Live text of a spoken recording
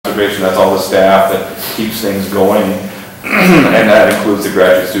conservation. That's all the staff that keeps things going. And that includes the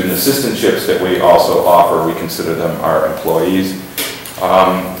graduate student assistantships that we also offer. We consider them our employees.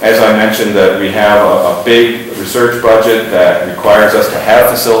 As I mentioned, that we have a big research budget that requires us to have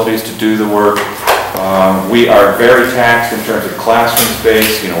facilities to do the work. We are very taxed in terms of classroom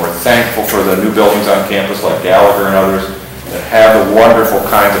space. You know, we're thankful for the new buildings on campus like Gallagher and others that have the wonderful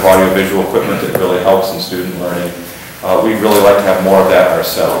kinds of audiovisual equipment that really helps in student learning. We'd really like to have more of that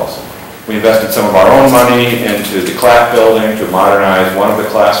ourselves. We invested some of our own money into the Clapp building to modernize one of the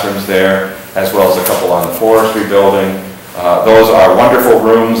classrooms there, as well as a couple on the forestry building. Those are wonderful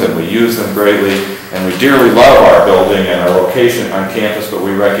rooms and we use them greatly, and we dearly love our building and our location on campus, but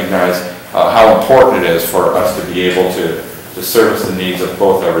we recognize how important it is for us to be able to service the needs of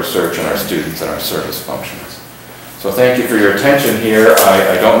both our research and our students and our service functions. So thank you for your attention here.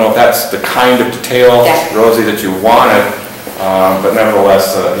 I don't know if that's the kind of detail, Rosie, that you wanted, but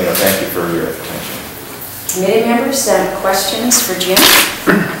nevertheless, you know, thank you for your attention. Committee members, questions for Jim?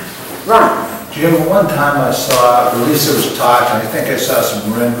 Ron. Jim, one time I saw, or at least there was talk, and I think I saw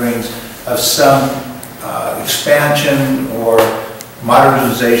some renderings of some expansion or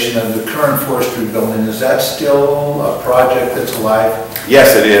modernization of the current forestry building. Is that still a project that's alive?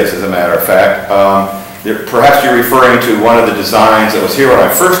 Yes, it is, as a matter of fact. Perhaps you're referring to one of the designs that was here when I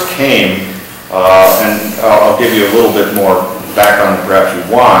first came, and I'll give you a little bit more background than perhaps you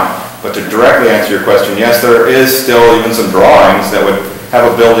want, but to directly answer your question, yes, there is still even some drawings that would have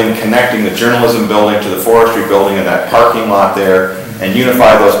a building connecting the journalism building to the forestry building and that parking lot there, and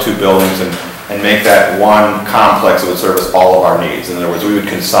unify those two buildings and make that one complex that would service all of our needs. In other words, we would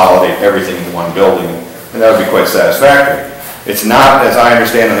consolidate everything in one building, and that would be quite satisfactory. It's not, as I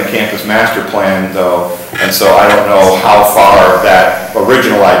understand, in the campus master plan, though, and so I don't know how far that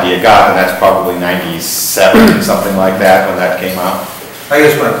original idea got, and that's probably 97, something like that, when that came out. I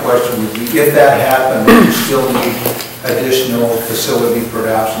guess my question would be, if that happened, would you still need additional facility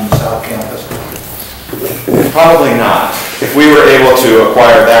perhaps in the South Campus? Probably not. If we were able to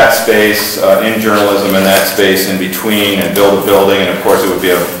acquire that space in journalism and that space in between and build a building, and of course it would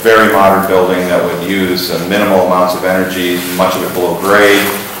be a very modern building that would use minimal amounts of energy, much of it below grade,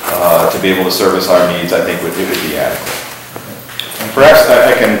 to be able to service our needs, I think it would be adequate. And perhaps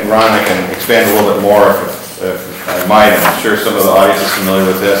Ron, I can expand a little bit more if I might. I'm sure some of the audience is familiar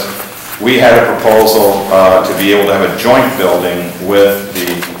with this. We had a proposal to be able to have a joint building with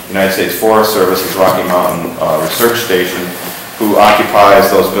the United States Forest Service's Rocky Mountain Research Station, who occupies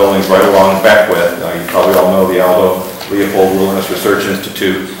those buildings right along Beckwith. You probably all know the Aldo Leopold Wilderness Research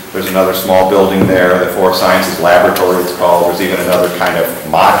Institute. There's another small building there, the Forest Sciences Laboratory it's called. There's even another kind of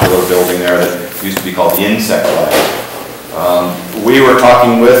modular building there that used to be called the Insect Lab. We were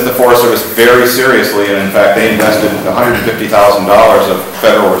talking with the Forest Service very seriously, and in fact they invested $150,000 of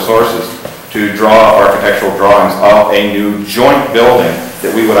federal resources to draw architectural drawings of a new joint building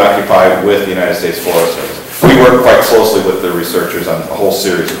that we would occupy with the United States Forest Service. We work quite closely with the researchers on a whole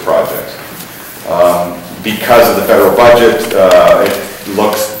series of projects. Because of the federal budget, it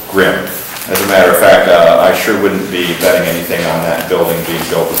looks grim. As a matter of fact, I sure wouldn't be betting anything on that building being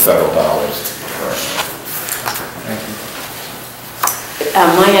built with federal dollars.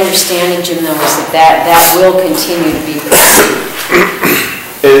 My understanding, Jim, though, is that will continue to be pursued.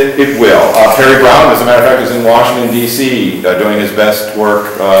 It will. Perry Brown, as a matter of fact, is in Washington, D.C. Doing his best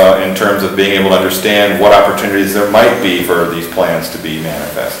work in terms of being able to understand what opportunities there might be for these plans to be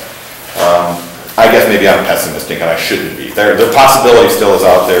manifest. I guess maybe I'm pessimistic, and I shouldn't be. The possibility still is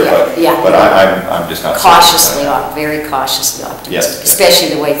out there, but I'm just not cautiously, very cautiously optimistic, yes,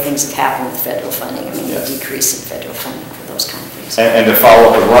 especially the way things have happened with federal funding. I mean, the decrease in federal funding for those kind of things. And to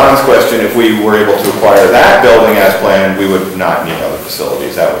follow up with Ron's question, if we were able to acquire that building as planned, we would not need other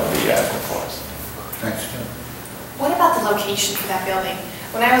facilities. That would be adequate for us. Thanks, Jim. What about the location for that building?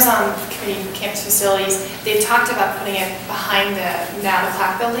 When I was on the committee for campus facilities, they talked about putting it behind the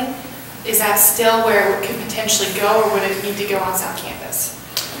Clapp building. Is that still where it could potentially go, or would it need to go on South Campus?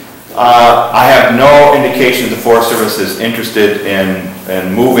 I have no indication the Forest Service is interested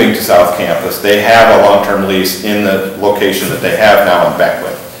in moving to South Campus. They have a long-term lease in the location that they have now in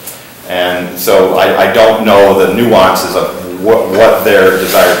Beckwith. And so I don't know the nuances of what their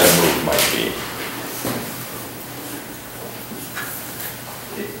desire to move might be.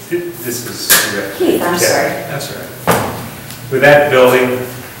 This is Keith, I'm sorry. That's all right. With that building,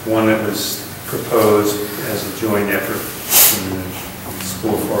 one that was proposed as a joint effort from the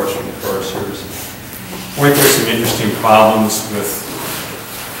School of Forestry and the Forest Service, weren't there some interesting problems with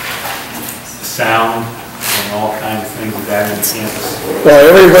the sound and all kinds of things of that in campus. Well,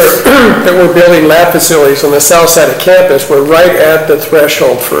 everywhere that we're building lab facilities on the south side of campus, we're right at the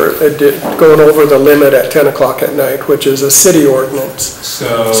threshold for going over the limit at 10 o'clock at night, which is a city ordinance.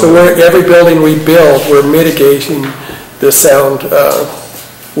 So every building we build, we're mitigating the sound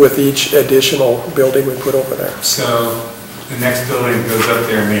with each additional building we put over there. So the next building that goes up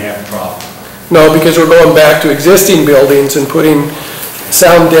there may have a problem. No, because we're going back to existing buildings and putting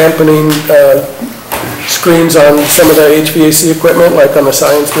sound dampening screens on some of the HVAC equipment, like on the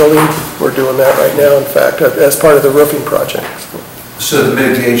science building. We're doing that right now, in fact, as part of the roofing project. So the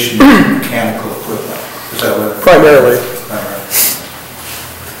mitigation is mechanical equipment, is that what? Primarily.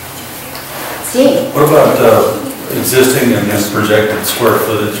 Steve? What about existing and then projected square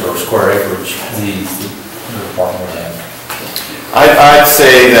footage or square acreage the department would have? I'd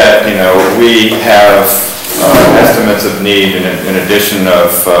say that, you know, we have estimates of need in addition of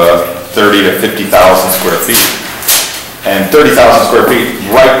 30 to 50,000 square feet. And 30,000 square feet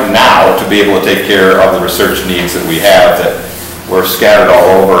right now to be able to take care of the research needs that we have that we're scattered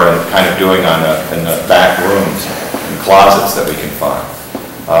all over and kind of doing in the back rooms and closets that we can find.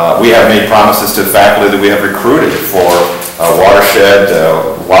 We have made promises to the faculty that we have recruited for watershed,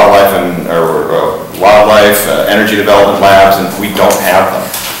 wildlife, energy development labs, and we don't have them.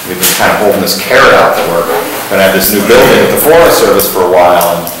 We've been kind of holding this carrot out that we're going to have this new building with the Forest Service for a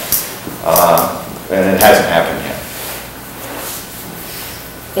while, and it hasn't happened yet.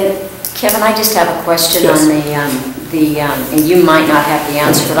 Kevin, I just have a question Yes. on and you might not have the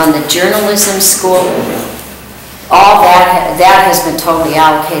answer, but on the journalism school, all that has been totally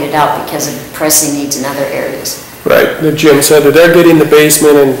allocated out because of pressing needs in other areas. Right, the gym center, they're getting the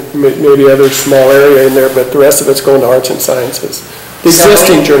basement and maybe other small area in there, but the rest of it's going to arts and sciences. The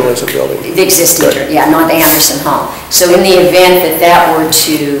existing journalism building. The existing, Right. yeah, not the Anderson Hall. So in the event that that were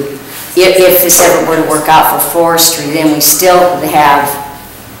to, if this ever were to work out for forestry, then we still have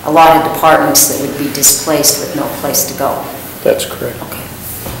a lot of departments that would be displaced with no place to go. That's correct. Okay.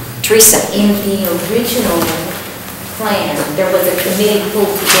 Teresa? In the original plan, there was a committee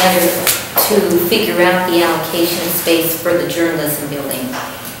pulled together to figure out the allocation space for the journalism building.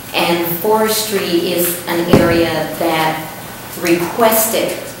 And forestry is an area that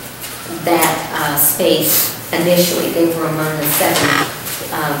requested that space initially. They were among the 7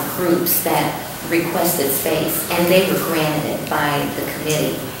 groups that requested space, and they were granted it by the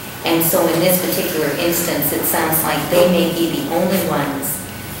committee. And so in this particular instance, it sounds like they may be the only ones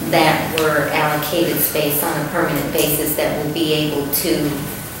that were allocated space on a permanent basis that will be able to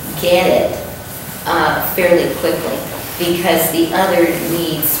get it fairly quickly, because the other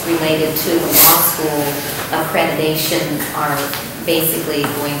needs related to the law school accreditation are basically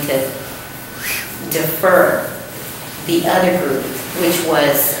going to defer the other group, which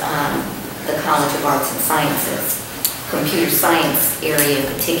was the College of Arts and Sciences, computer science area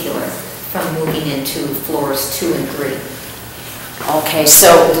in particular, from moving into floors 2 and 3. Okay,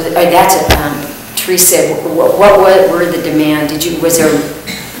 so that's Teresa, what were the demand? Was there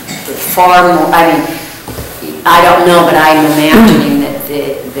far more, I mean, I don't know, but I'm imagining that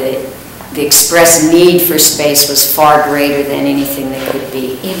the express need for space was far greater than anything that could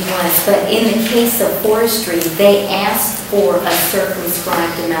be. It was, but in the case of forestry, they asked for a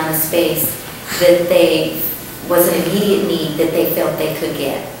circumscribed amount of space that was an immediate need that they felt they could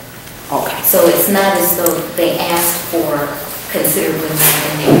get. Okay. So it's not as though they asked for considerably more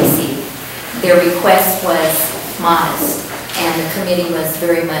than they received. Their request was modest, and the committee was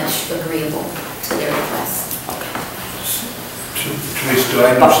very much agreeable to their request. Teresa, do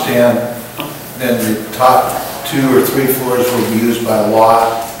I understand then the top 2 or 3 floors will be used by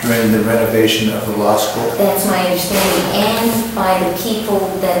law during the renovation of the law school? That's my understanding, and by the people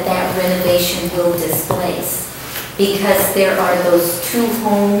that renovation will displace. Because there are those 2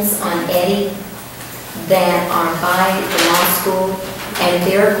 homes on Eddy that are by the law school, and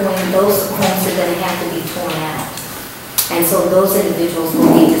those homes are going to have to be torn out. And so those individuals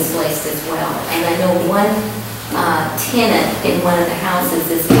will be displaced as well. And I know one tenant in one of the houses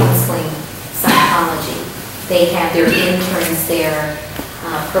is counseling psychology. They have their interns there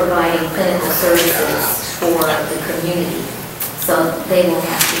providing clinical services for the community. So they will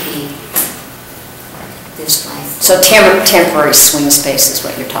have to be displaced. So temporary swing space is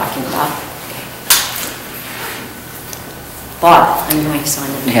what you're talking about? Okay. Bob, I know I saw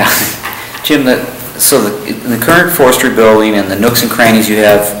you. Yeah. Jim, in the current forestry building and the nooks and crannies, you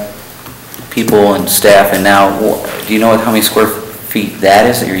have people and staff, and now, do you know how many square feet that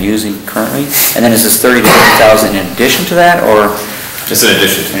is that you're using currently? And then is this 30 to 50,000 in addition to that, or? Just in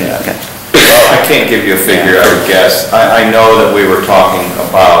addition to that. Okay. I can't give you a figure, I would guess. I know that we were talking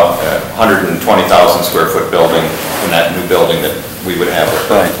about a 120,000 square foot building in that new building that we would have with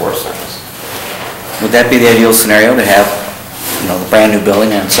the Forest Service. Would that be the ideal scenario, to have, the brand new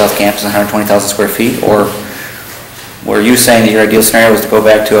building on South Campus, 120,000 square feet? Or were you saying that your ideal scenario was to go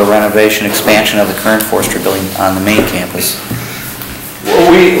back to a renovation expansion of the current forestry building on the main campus?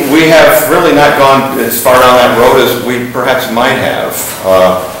 Well, we have really not gone as far down that road as we perhaps might have.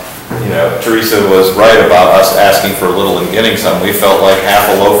 Teresa was right about us asking for a little and getting some. We felt like half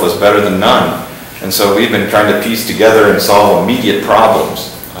a loaf was better than none. And so we've been trying to piece together and solve immediate problems.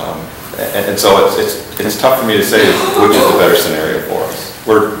 And so it's tough for me to say which is the better scenario for us.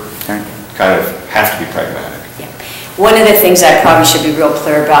 We're kind of have to be pragmatic. One of the things I probably should be real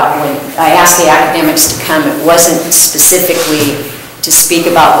clear about, when I asked the academics to come, it wasn't specifically to speak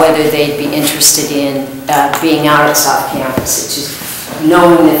about whether they'd be interested in being out at South Campus. It's just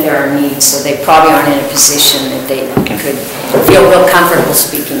knowing that there are needs, so they probably aren't in a position that they could feel real comfortable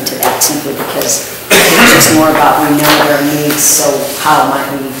speaking to that, simply because it's just more about we know there are needs, so how might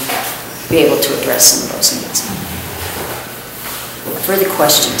we be able to address some of those needs. Further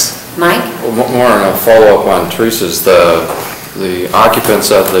questions? Mike? More on a follow-up on Teresa's, the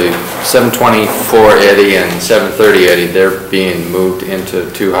occupants of the 724 Eddy and 730 Eddy, they're being moved into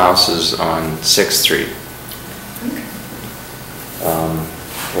two houses on 6th Street.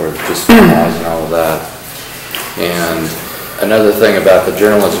 Or just finalizing all of that. And another thing about the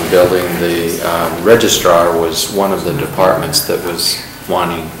journalism building, the registrar was one of the departments that was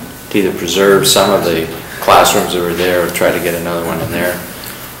wanting to either preserve some of the classrooms that were there or try to get another one in there.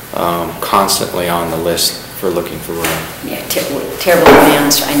 Constantly on the list for looking for room. Yeah, terrible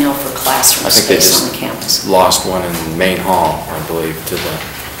demands, I know, for classroom space on the campus. Lost one in Main Hall, I believe, to the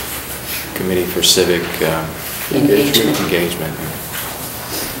Committee for Civic Engagement.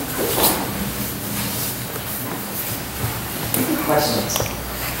 Questions?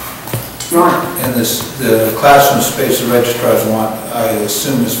 Ron? And the classroom space the registrars want, I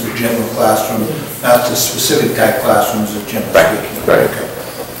assume, is for general classroom, not the specific type classrooms that Jim was speaking of. Right. Okay.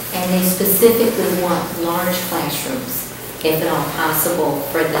 And they specifically want large classrooms, if at all possible,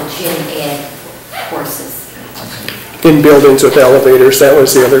 for the gen ed courses. In buildings with elevators, that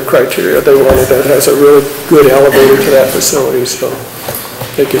was the other criteria. They wanted that has a really good elevator to that facility, so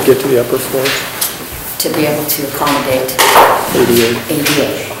they could get to the upper floors. To be able to accommodate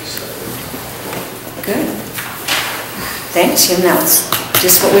ADA. Good. Thanks, Jim. That was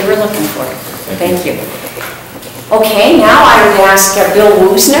just what we were looking for. Thank you. Okay, now I would ask Bill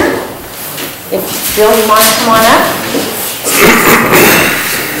Woosner. If Bill, you want to come on up?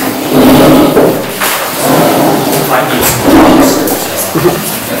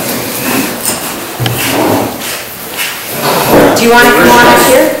 Do you want to come on up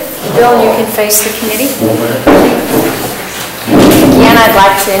here? Bill, you can face the committee. Again, I'd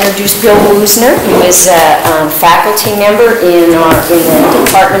like to introduce Bill Woosner, who is a faculty member in the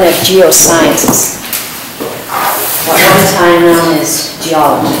Department of Geosciences. At one time known as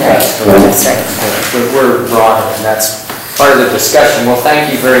geology, right? That's right. We're broader, and that's part of the discussion. Well,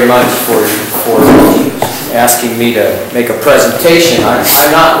 thank you very much for asking me to make a presentation.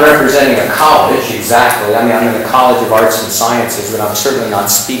 I'm not representing a college exactly. I mean, I'm in the College of Arts and Sciences, but I'm certainly not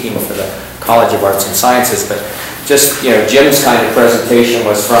speaking for the College of Arts and Sciences. But just, Jim's kind of presentation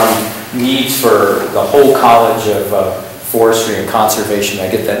was from needs for the whole College of Forestry and Conservation. Did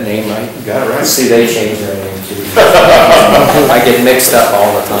I get that name right? You got it right. See, they change their name too. I get mixed up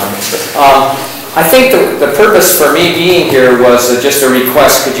all the time. I think the purpose for me being here was just a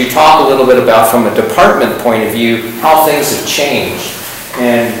request. Could you talk a little bit about, from a department point of view, how things have changed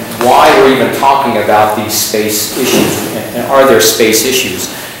and why we're even talking about these space issues, and are there space issues?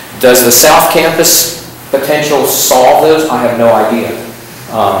 Does the South Campus potential solve those? I have no idea.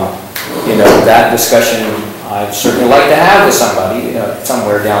 That discussion I'd certainly like to have with somebody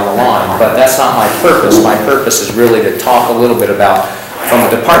somewhere down the line, but that's not my purpose. My purpose is really to talk a little bit about, from a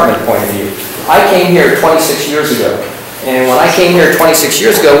department point of view. I came here 26 years ago, and when I came here 26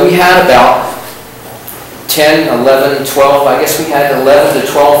 years ago, we had about 10, 11, 12, I guess we had 11 to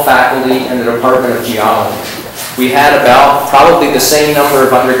 12 faculty in the Department of Geology. We had about probably the same number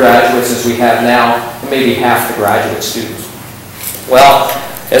of undergraduates as we have now, maybe half the graduate students. Well,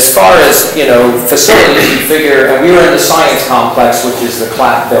 as far as, facilities, you figure, and we were in the science complex, which is the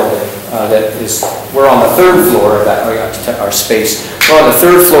Clapp building. We're on the 3rd floor of that, our space. We're on the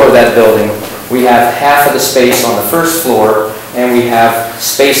 3rd floor of that building. We have half of the space on the 1st floor, and we have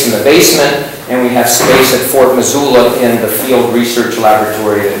space in the basement, and we have space at Fort Missoula in the field research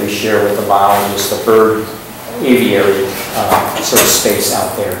laboratory that we share with the biologists, the bird aviary sort of space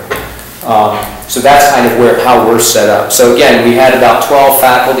out there. So that's kind of how we're set up. So again, we had about 12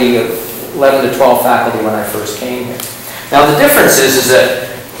 faculty, 11 to 12 faculty when I first came here. Now the difference is that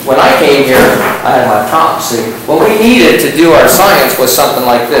when I came here, I had my prompts. See, what we needed to do our science was something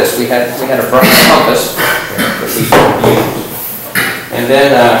like this. We had a bright compass that we used. And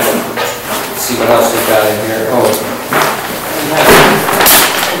then, let's see what else we've got in here. Oh, we have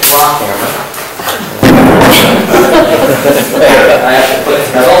a rock camera. I have to put,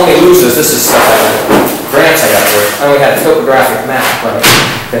 now don't let me lose this. This is grants I got there. And we had a topographic map, right,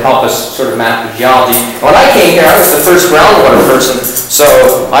 to help us sort of map the geology. When I came here, I was the first groundwater person, so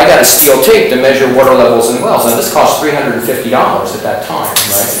I got a steel tape to measure water levels in wells. And this cost $350 at that time,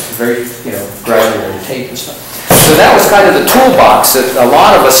 right? It's very, graduated tape and stuff. So that was kind of the toolbox that a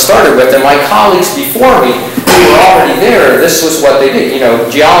lot of us started with, and my colleagues before me who were already there, this was what they did.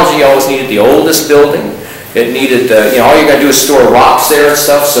 Geology always needed the oldest building. It needed, all you're going to do is store rocks there and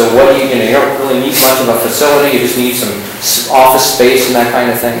stuff, so what you don't really need much of a facility, you just need some office space and that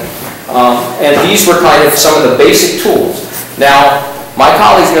kind of thing. And these were kind of some of the basic tools. Now, my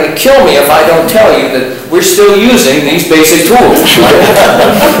colleagues are going to kill me if I don't tell you that we're still using these basic tools.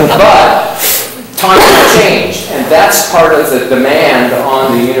 But times have changed, and that's part of the demand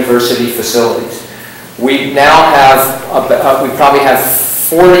on the university facilities. We now have, we probably have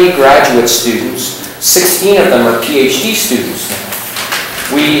 40 graduate students. 16 of them are PhD students now.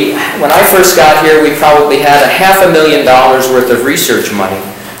 When I first got here, we probably had $500,000 worth of research money.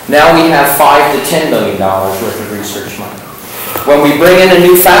 Now we have $5 to $10 million worth of research money. When we bring in a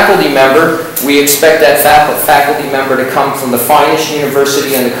new faculty member, we expect that faculty member to come from the finest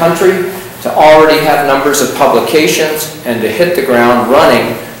university in the country, to already have numbers of publications, and to hit the ground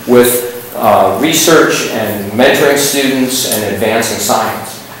running with research and mentoring students and advancing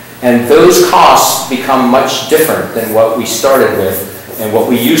science. And those costs become much different than what we started with and what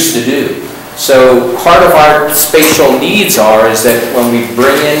we used to do. So part of our spatial needs is that when we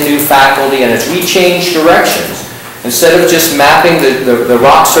bring in new faculty and as we change directions, instead of just mapping the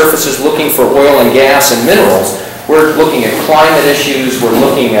rock surfaces looking for oil and gas and minerals, we're looking at climate issues, we're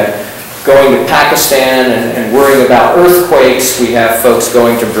looking at going to Pakistan and worrying about earthquakes. We have folks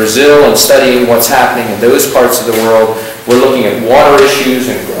going to Brazil and studying what's happening in those parts of the world. We're looking at water issues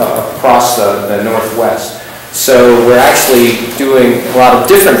across the Northwest. So we're actually doing a lot of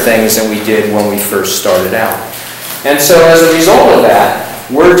different things than we did when we first started out. And so as a result of that,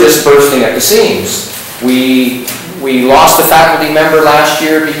 we're just bursting at the seams. We lost a faculty member last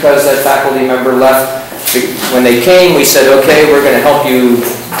year because that faculty member left. When they came, we said, okay, we're going to help you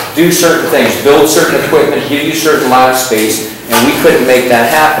do certain things, build certain equipment, give you certain lab space, and we couldn't make that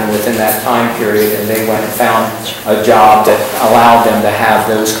happen within that time period, and they went and found a job that allowed them to have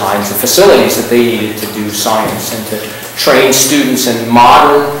those kinds of facilities that they needed to do science and to train students in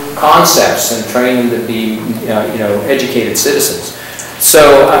modern concepts and train them to be educated citizens.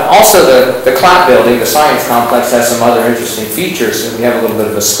 So also the CLAP building, the science complex, has some other interesting features. We have a little bit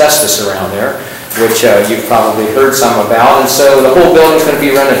of asbestos around there, which you've probably heard some about, and so the whole building's going to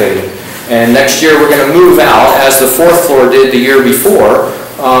be renovated. And next year we're going to move out, as the fourth floor did the year before,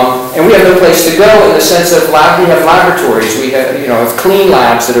 and we have no place to go in the sense of we have laboratories, we have clean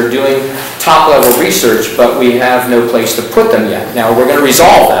labs that are doing top-level research, but we have no place to put them yet. Now we're going to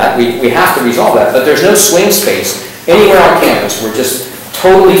resolve that, we have to resolve that, but there's no swing space anywhere on campus. We're just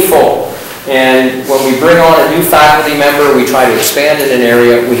totally full. And when we bring on a new faculty member, we try to expand in an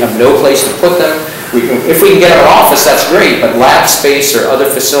area, we have no place to put them. If we can get an office, that's great, but lab space or other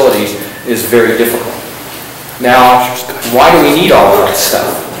facilities is very difficult. Now, why do we need all of that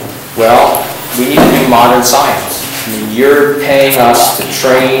stuff? Well, we need to do modern science. I mean, you're paying us to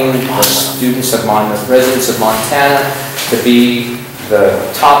train the students of the residents of Montana to be the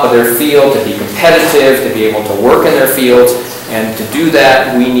top of their field, to be competitive, to be able to work in their fields. And to do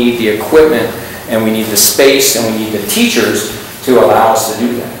that, we need the equipment, and we need the space, and we need the teachers to allow us to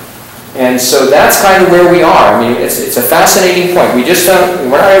do that. And so that's kind of where we are. I mean, it's a fascinating point. We're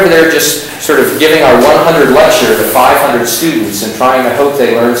not over there just sort of giving our 100 lecture to 500 students and trying to hope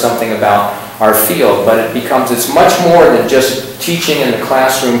they learn something about our field, but it's much more than just teaching in the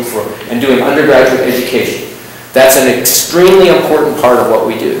classroom and doing undergraduate education. That's an extremely important part of what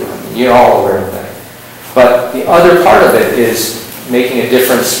we do. I mean, you're all aware of that. But the other part of it is making a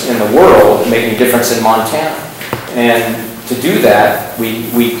difference in the world, making a difference in Montana. And to do that, we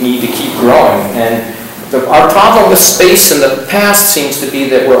need to keep growing. And our problem with space in the past seems to be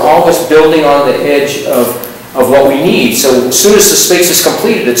that we're always building on the edge of what we need. So as soon as the space is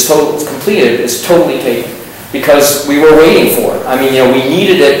completed, it's totally taken, because we were waiting for it. I mean, we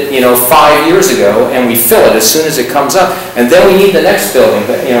needed it, 5 years ago, and we fill it as soon as it comes up. And then we need the next building,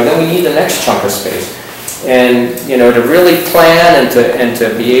 but, then we need the next chunk of space. And, to really plan and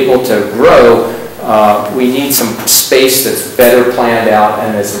to be able to grow, we need some space that's better planned out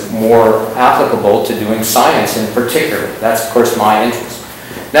and is more applicable to doing science in particular. That's, of course, my interest.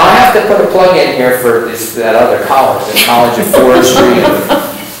 Now, I have to put a plug in here for that other college, the College of Forestry and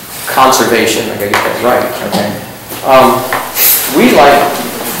Conservation. I gotta get that right, okay? We like,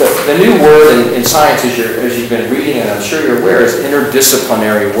 the new word in science, as you've been reading, and I'm sure you're aware, is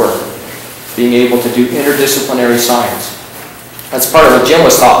interdisciplinary work. Being able to do interdisciplinary science. That's part of what Jim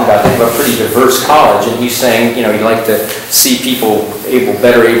was talking about. They have a pretty diverse college, and he's saying, he'd like to see people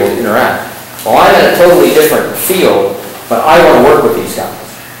better able to interact. Well, I'm in a totally different field, but I want to work with these guys.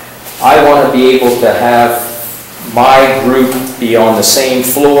 I want to be able to have my group be on the same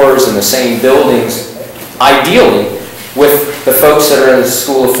floors and the same buildings, ideally, with the folks that are in the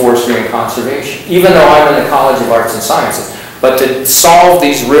School of Forestry and Conservation, even though I'm in the College of Arts and Sciences. But to solve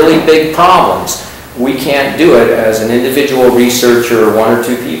these really big problems, we can't do it as an individual researcher or one or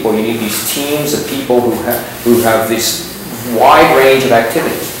two people. You need these teams of people who have this wide range of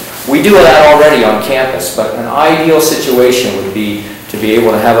activities. We do that already on campus, but an ideal situation would be to be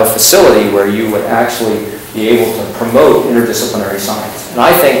able to have a facility where you would actually be able to promote interdisciplinary science. And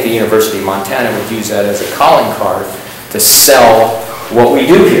I think the University of Montana would use that as a calling card to sell what we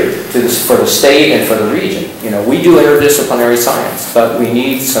do here for the state and for the region. We do interdisciplinary science, but we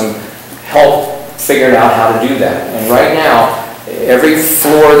need some help figuring out how to do that. And right now, every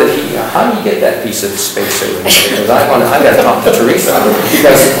floor that how do you get that piece of space over there? Because I've got to talk to Teresa.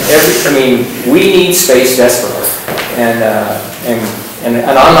 Because we need space desperately. And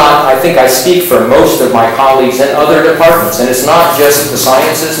I'm not, I think I speak for most of my colleagues in other departments, and it's not just the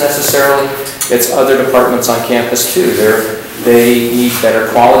sciences necessarily, it's other departments on campus too. They need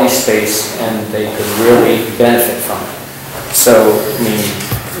better quality space, and they could really benefit from it. So,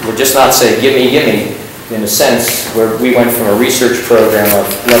 we're just not saying, give me, in a sense, where we went from a research program of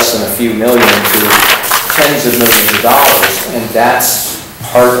less than a few million to tens of millions of dollars, and that's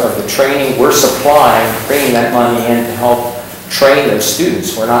part of the training. We're supplying, bringing that money in to help train those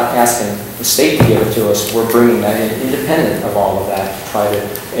students. We're not asking the state to give it to us. We're bringing that in independent of all of that to try to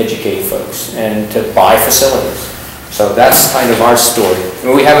educate folks and to buy facilities. So that's kind of our story.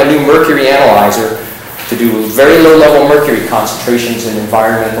 We have a new mercury analyzer to do very low-level mercury concentrations in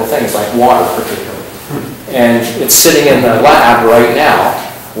environmental things like water particularly. And it's sitting in the lab right now,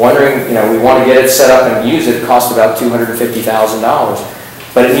 wondering, we want to get it set up and use it. It costs about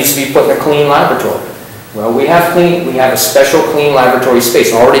 $250,000, but it needs to be put in a clean laboratory. Well, we have a special clean laboratory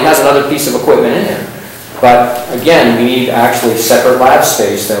space. It already has another piece of equipment in there. But again, we need actually separate lab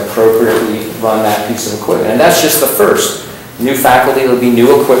space to appropriately run that piece of equipment. And that's just the first. New faculty, there'll be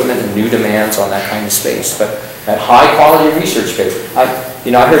new equipment and new demands on that kind of space. But that high quality research space. I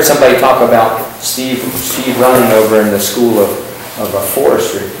heard somebody talk about Steve Running over in the School of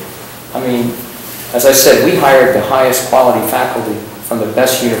Forestry. As I said, we hired the highest quality faculty from the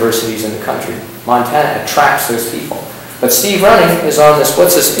best universities in the country. Montana attracts those people. But Steve Running is on this,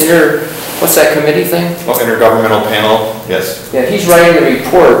 what's that committee thing? Oh, intergovernmental panel, yes. Yeah, he's writing the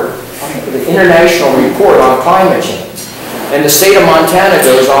report, the international report on climate change. And the state of Montana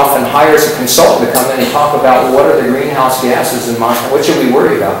goes off and hires a consultant to come in and talk about what are the greenhouse gases in Montana, what should we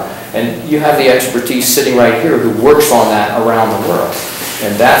worry about? And you have the expertise sitting right here who works on that around the world.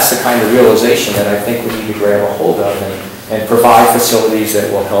 And that's the kind of realization that I think we need to grab a hold of and provide facilities that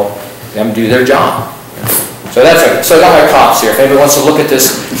will help them do their job. So I got my props here. If anybody wants to look at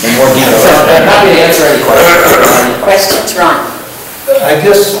this in more detail, I'm happy to answer any questions. Questions, Ron? I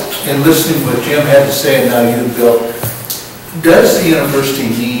guess in listening to what Jim had to say and now you, Bill, does the university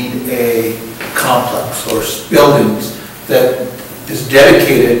need a complex or buildings that is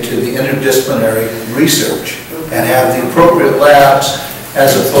dedicated to the interdisciplinary research and have the appropriate labs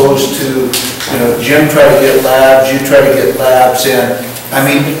as opposed to, Jim try to get labs, you try to get labs in?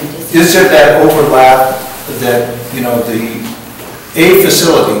 Is there that overlap that, a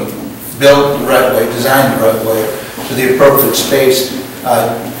facility built the right way, designed the right way, to the appropriate space,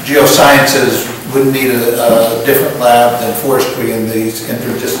 geosciences wouldn't need a different lab than forestry, and these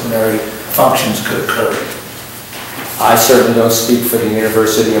interdisciplinary functions could occur? I certainly don't speak for the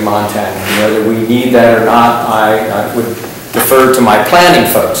University of Montana. Whether we need that or not, I would defer to my planning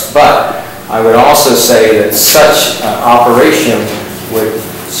folks. But I would also say that such operation would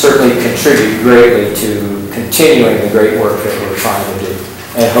certainly contribute greatly to continuing the great work that we're trying to do,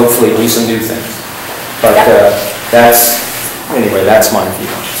 and hopefully do some new things. But that's my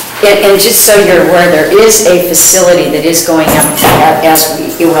view. And just so you're aware, there is a facility that is going up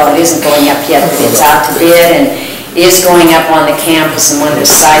well, it isn't going up yet, but it's out to bid and is going up on the campus, and one of the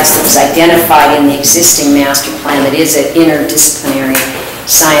sites that was identified in the existing master plan that is an interdisciplinary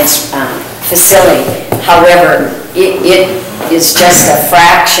science facility. However, it is just a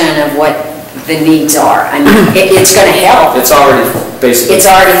fraction of what the needs are. I mean, it's going to help. It's already basically... It's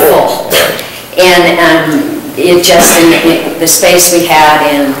already full. And it just, in the space we had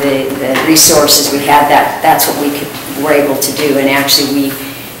and the resources we had, that's what we were able to do. And actually, we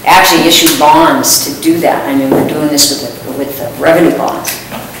issued bonds to do that. I mean, we're doing this with the revenue bonds.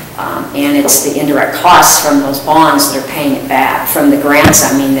 And it's the indirect costs from those bonds that are paying it back, from the grants,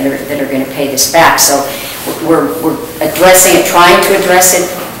 I mean, that are going to pay this back. So we're addressing it, trying to address it,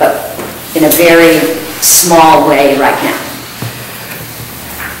 but in a very small way right now.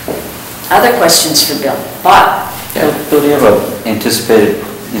 Other questions for Bill? Bob? Yeah, Bill, do you have an anticipated,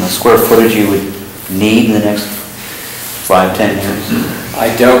 square footage you would need in the next 5, 10 years?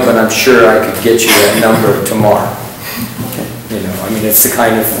 I don't, but I'm sure I could get you that number tomorrow. I mean, it's the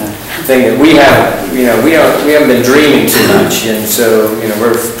kind of thing that we haven't, we haven't been dreaming too much, and so,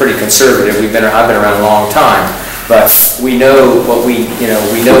 we're pretty conservative. I've been around a long time, but we know what we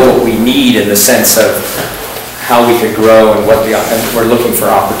need in the sense of how we could grow and and we're looking for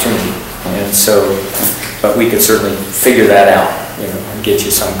opportunity, and so, but we could certainly figure that out, and get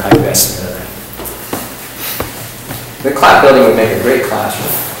you some kind of estimate of that. The Clapp building would make a great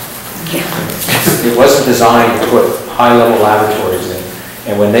classroom. Yeah. It wasn't designed to put high-level laboratories in.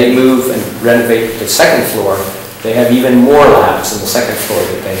 And when they move and renovate the second floor, they have even more labs in the second floor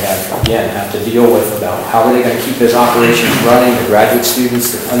that they have to deal with about how are they going to keep those operations running, the graduate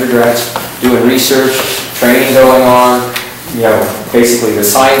students, the undergrads doing research, training going on, basically the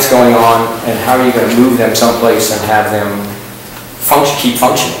science going on, and how are you going to move them someplace and have them keep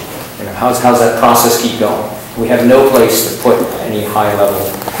functioning? How's that process keep going? We have no place to put any high-level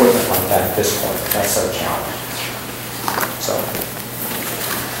equipment like that at this point. That's our challenge. So.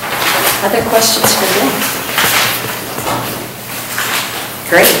 Other questions for Bill?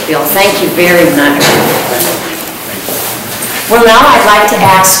 Great, Bill. Thank you very much. Well, now I'd like to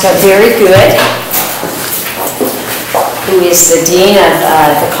ask Barry Good, who is the Dean of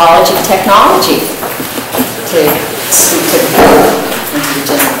the College of Technology, to speak to the board.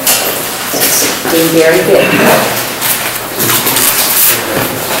 Dean Barry Good.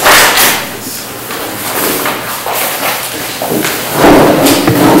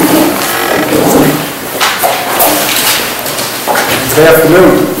 Good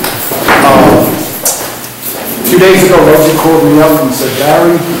afternoon. A few days ago, Rosie called me up and said,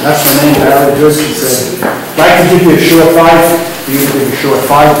 Barry, that's my name, Barry Good, he said, I'd like to give you a short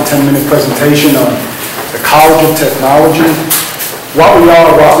 5 to 10 minute presentation on the College of Technology, what we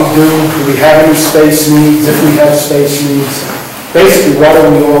are, what we do we have any space needs, if we have space needs, basically what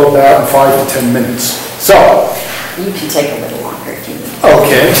are we all about in 5 to 10 minutes. So. You can take a little longer if you need.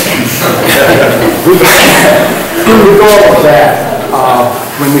 Okay. With all of that,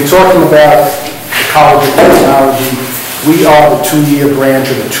 when we're talking about the College of Technology, we are the 2-year branch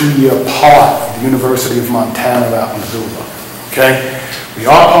or the 2-year part of the University of Montana out in Missoula. Okay? We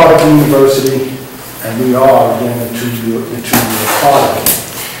are part of the university, and we are, again, the 2-year part of it.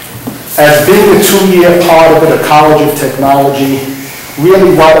 As being a 2-year part of it, a College of Technology,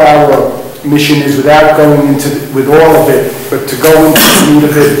 really what our mission is, without going into with all of it, but to go into the meat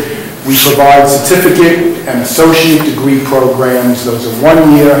of it, we provide certificate and associate degree programs. Those are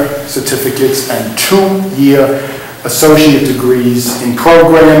 1-year certificates and 2-year associate degrees in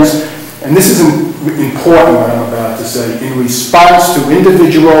programs. And this is important, what I'm about to say, in response to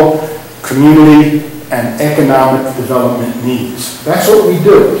individual, community, and economic development needs. That's what we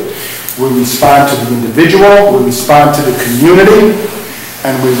do. We respond to the individual, we respond to the community,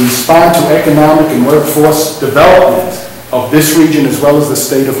 and we respond to economic and workforce development of this region as well as the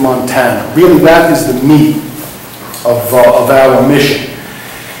state of Montana. Really, that is the meat of our mission.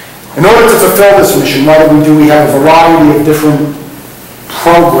 In order to fulfill this mission, what do? We have a variety of different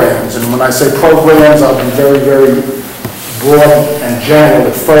programs, and when I say programs, I'll be very, very broad and general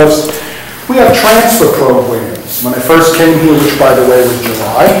at first. We have transfer programs. When I first came here, which by the way was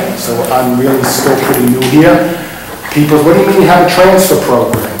July, so I'm really still pretty new here, people, what do you mean you have a transfer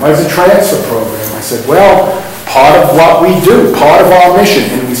program? What is a transfer program? I said, well, part of what we do, part of our mission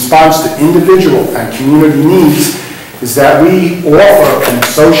in response to individual and community needs is that we offer an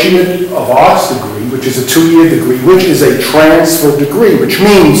Associate of Arts degree, which is a 2-year degree, which is a transfer degree, which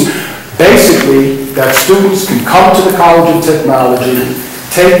means basically that students can come to the College of Technology,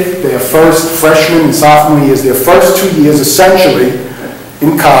 take their first freshman and sophomore years, their first 2 years essentially,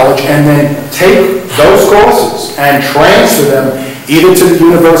 in college and then take those courses and transfer them either to the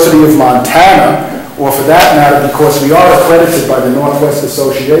University of Montana, or for that matter, because we are accredited by the Northwest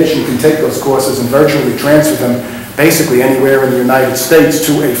Association, can take those courses and virtually transfer them basically anywhere in the United States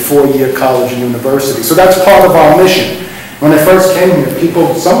to a 4-year college or university. So that's part of our mission. When I first came here,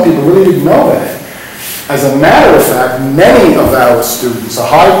 some people really didn't know that. As a matter of fact, many of our students, a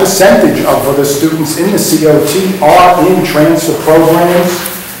high percentage of the students in the COT are in transfer programs,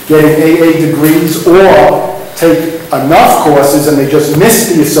 getting AA degrees, or take enough courses and they just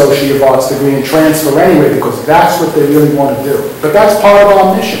miss the Associate of Arts degree and transfer anyway because that's what they really want to do. But that's part of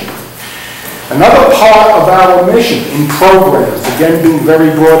our mission. Another part of our mission in programs, again being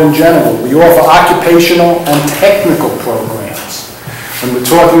very broad and general, we offer occupational and technical programs. When we're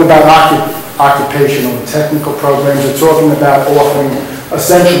talking about occupational and technical programs, we're talking about offering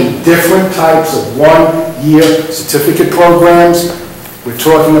essentially different types of 1-year certificate programs. We're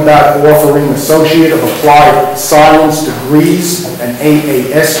talking about offering Associate of Applied Science degrees, an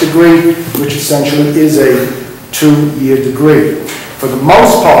AAS degree, which essentially is a 2-year degree. For the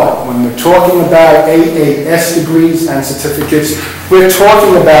most part, when we're talking about AAS degrees and certificates, we're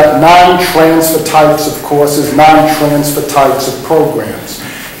talking about non-transfer types of courses, non-transfer types of programs.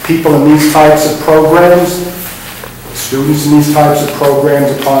 People in these types of programs, students in these types of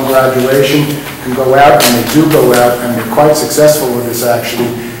programs upon graduation can go out, and they do go out, and they're quite successful with this actually,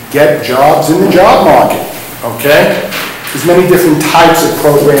 get jobs in the job market, okay? There's many different types of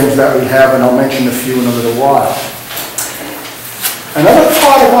programs that we have, and I'll mention a few in a little while. Another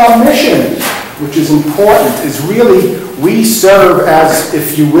part of our mission, which is important, is really we serve as,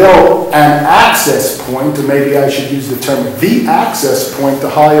 if you will, an access point, or maybe I should use the term, the access point to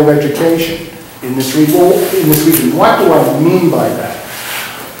higher education in this region. What do I mean by that?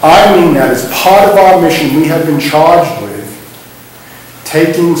 I mean that as part of our mission, we have been charged with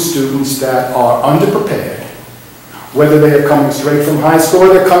taking students that are underprepared, whether they are coming straight from high school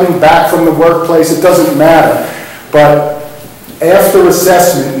or they're coming back from the workplace, it doesn't matter. But after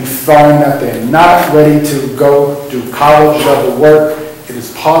assessment, we find that they're not ready to go do college level work. It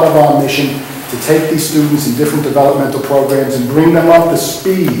is part of our mission to take these students in different developmental programs and bring them up to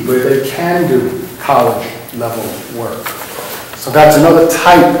speed where they can do college level work. So that's another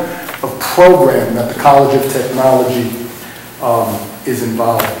type of program that the College of Technology is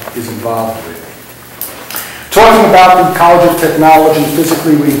involved with. Talking about the College of Technology,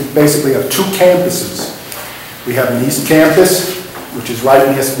 physically we basically have 2 campuses. We have an East Campus, which is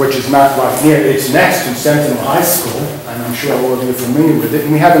not right near, it's next to Sentinel High School, and I'm sure all of you are familiar with it.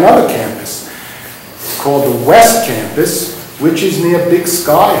 And we have another campus called the West Campus, which is near Big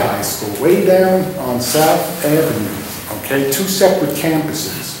Sky High School, way down on South Avenue. Okay, 2 separate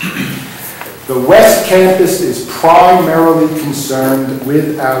campuses. The West Campus is primarily concerned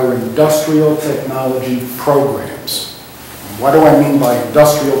with our industrial technology programs. What do I mean by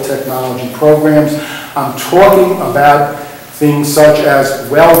industrial technology programs? I'm talking about things such as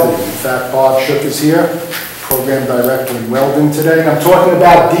welding. In fact, Bob Shook is here, program director in welding today. I'm talking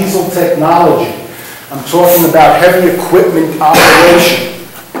about diesel technology. I'm talking about heavy equipment operation.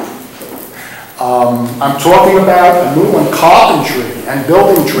 I'm talking about a new one, carpentry and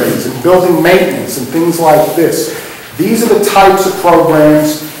building trades and building maintenance and things like this. These are the types of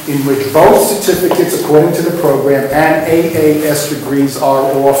programs in which both certificates according to the program and AAS degrees are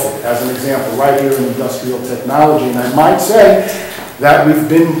offered. As an example, right here in industrial technology. And I might say that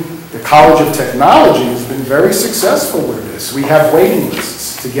the College of Technology has been very successful with this. We have waiting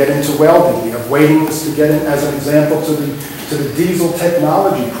lists to get into welding. We have waiting lists to get in, as an example, to the diesel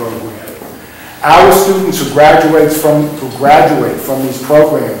technology program. Our students who graduate from these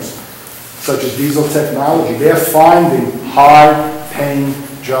programs, such as diesel technology, they're finding high-paying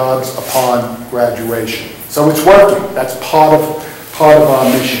jobs upon graduation. So it's working. That's part of our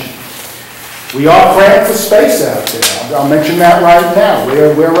mission. We are cramped for space out there. I'll mention that right now.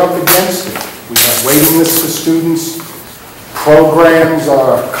 We're up against it. We have waiting lists for students. Programs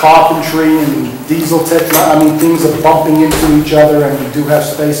are carpentry and diesel technology. Things are bumping into each other, and we do have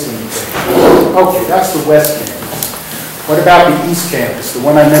space limitations. Okay, that's the West Campus. What about the East Campus? The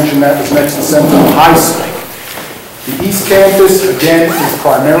one I mentioned that was next to Sentinel High School. The East Campus, again, is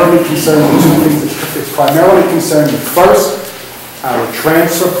primarily concerned with 2 things. It's primarily concerned with, first, our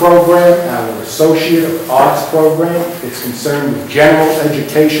transfer program, our Associate of Arts program. It's concerned with general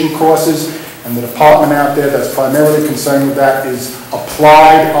education courses, and the department out there that's primarily concerned with that is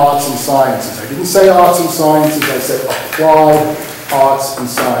applied arts and sciences. I didn't say arts and sciences, I said applied arts and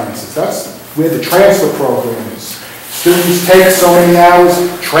sciences. That's where the transfer program is. Students take so many hours,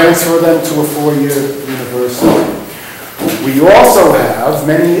 transfer them to a 4-year university. We also have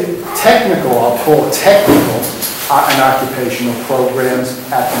many technical, I'll call it technical, and occupational programs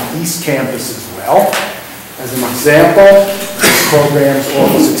at the East Campus as well. As an example, these programs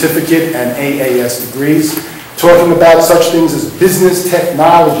offer certificate and AAS degrees. Talking about such things as business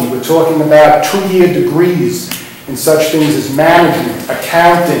technology, we're talking about 2-year degrees in such things as management,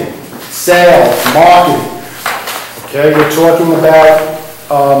 accounting, sales, marketing. Okay, we're talking about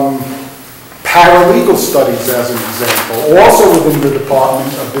paralegal studies as an example. Also within the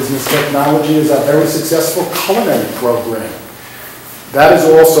Department of Business Technology is a very successful culinary program. That is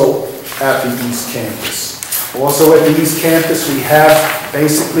also at the East Campus. Also at the East Campus we have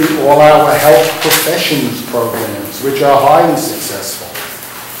basically all our health professions programs, which are highly successful.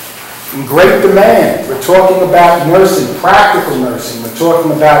 In great demand, we're talking about nursing, practical nursing, we're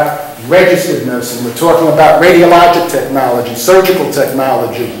talking about registered nursing, we're talking about radiologic technology, surgical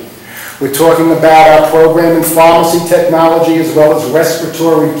technology. We're talking about our program in pharmacy technology as well as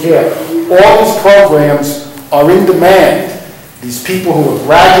respiratory care. All these programs are in demand. These people who are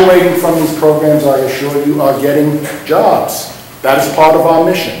graduating from these programs, I assure you, are getting jobs. That is part of our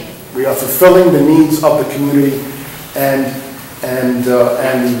mission. We are fulfilling the needs of the community and the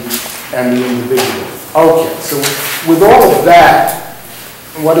individual. Okay, so with all of that,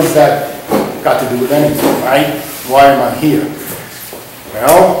 what has that got to do with anything, right? Why am I here?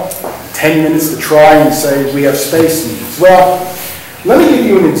 Well, 10 minutes to try and say we have space needs. Well, let me give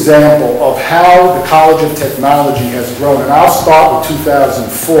you an example of how the College of Technology has grown, and I'll start with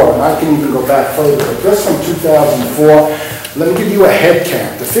 2004, and I can even go back further, but just from 2004, let me give you a head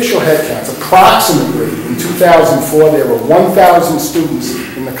count, official head counts. Approximately, in 2004, there were 1,000 students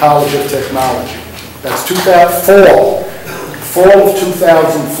in the College of Technology. That's fall of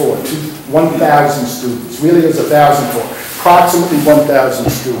 2004, 1,000 students. Really, it was 1,004. Approximately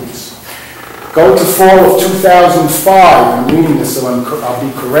 1,000 students. Go to fall of 2005, I'm reading this so I'll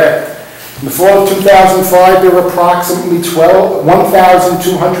be correct. In the fall of 2005, there were approximately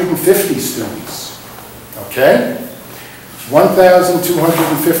 1,250 students. Okay?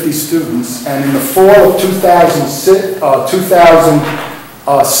 1,250 students, and in the fall of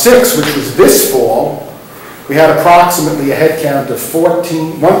 2006, which was this fall, we had approximately a head count of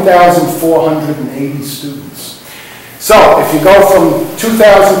 1,480 students. So, if you go from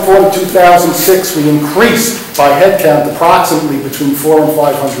 2004 to 2006, we increased by head count approximately between 400 and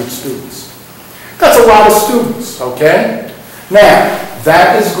 500 students. That's a lot of students, okay? Now,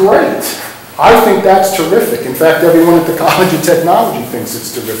 that is great. I think that's terrific. In fact, everyone at the College of Technology thinks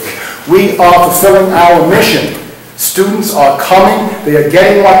it's terrific. We are fulfilling our mission. Students are coming, they are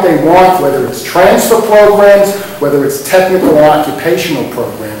getting what they want, whether it's transfer programs, whether it's technical or occupational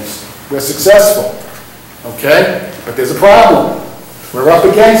programs. We're successful, okay? But there's a problem. We're up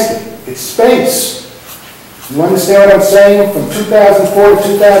against it. It's space. You understand what I'm saying? From 2004 to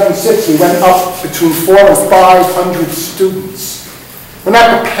 2006, we went up between 400 and 500 students. We're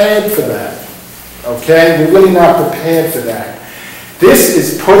not prepared for that, okay? We're really not prepared for that. This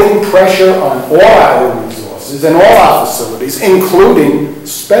is putting pressure on all our resources and all our facilities, including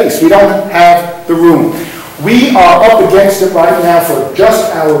space. We don't have the room. We are up against it right now for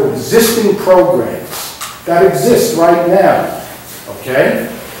just our existing programs that exist right now, okay?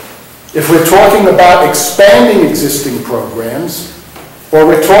 If we're talking about expanding existing programs, or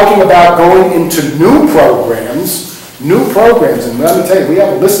we're talking about going into new programs, and let me tell you, we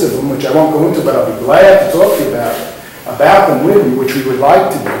have a list of them, which I won't go into, but I'll be glad to talk to you about them with you, which we would like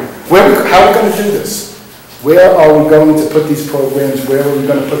to do. How are we going to do this? Where are we going to put these programs? Where are we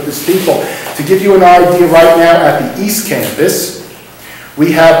going to put these people? To give you an idea, right now at the East Campus,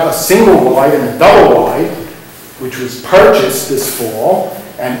 we have a single wide and a double wide, which was purchased this fall,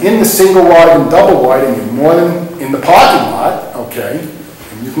 and in the single wide and double wide, and in the parking lot, okay,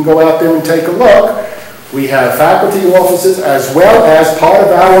 and you can go out there and take a look, we have faculty offices as well as part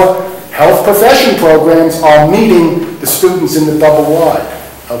of our health profession programs are meeting the students in the double wide,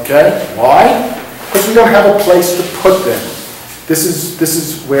 okay? Why? Because we don't have a place to put them. This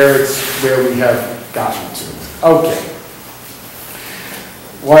is where we have gotten to. Okay.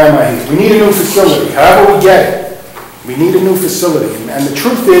 Why am I here? We need a new facility. However we get it, we need a new facility. And the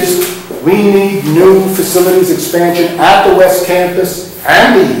truth is, we need new facilities expansion at the West Campus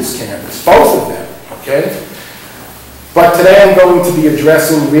and the East Campus, both of them, okay? But today I'm going to be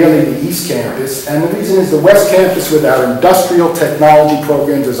addressing really the East Campus, and the reason is the West Campus with our industrial technology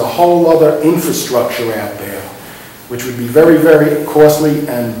programs is a whole other infrastructure out there, which would be very, very costly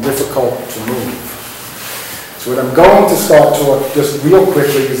and difficult to move. So what I'm going to start talk just real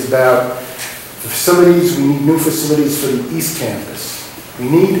quickly is about the facilities. We need new facilities for the East Campus. We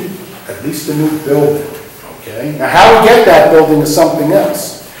need at least a new building, okay? Now, how we get that building is something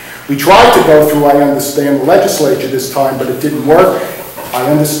else. We tried to go through, I understand, the legislature this time, but it didn't work. I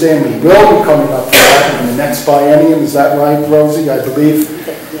understand we will be coming up with that in the next biennium, is that right, Rosie, I believe?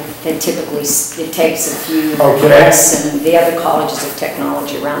 That typically, it takes a few Okay. months, and the other colleges of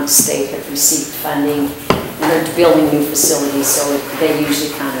technology around the state have received funding, and they're building new facilities, so they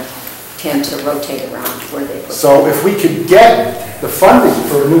usually kind of tend to rotate around where they put. So if we could get the funding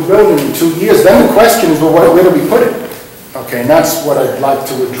for a new building in 2 years, then the question is, well, where do we put it? Okay, and that's what I'd like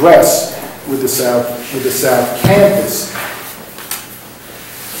to address with the South Campus.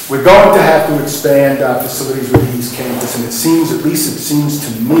 We're going to have to expand our facilities with the East Campus, and it seems, at least it seems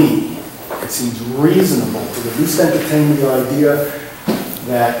to me, it seems reasonable to at least entertain the idea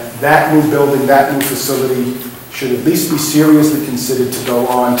that that new building, that new facility should at least be seriously considered to go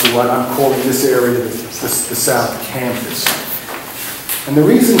on to what I'm calling this area the South Campus. And the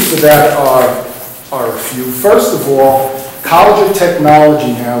reasons for that are a few. First of all, College of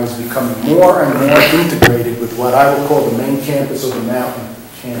Technology now is becoming more and more integrated with what I would call the main campus or the mountain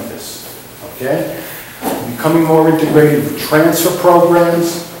campus, okay? Becoming more integrated with transfer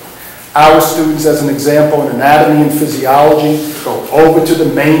programs. Our students, as an example, in anatomy and physiology, go over to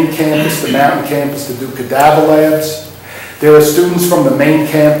the main campus, the mountain campus, to do cadaver labs. There are students from the main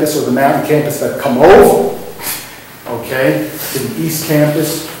campus or the mountain campus that come over, okay, to the East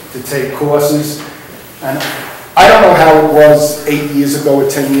Campus to take courses. And I don't know how it was 8 years ago or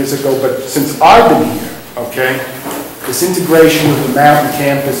 10 years ago, but since I've been here, okay, this integration with the mountain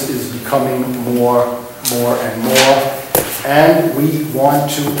campus is becoming more and more, and we want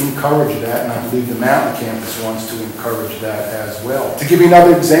to encourage that, and I believe the mountain campus wants to encourage that as well. To give you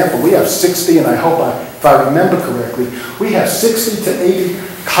another example, we have 60, and I hope if I remember correctly, we have 60 to 80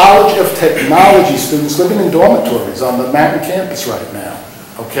 College of Technology students living in dormitories on the mountain campus right now,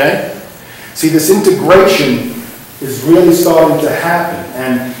 okay? See, this integration is really starting to happen,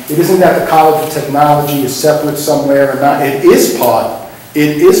 and it isn't that the College of Technology is separate somewhere or not. It is part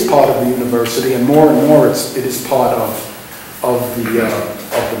of the university, and more it is part of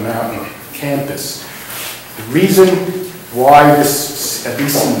the mountain campus. The reason why this at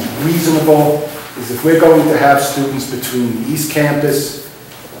least seems reasonable is if we're going to have students between the East Campus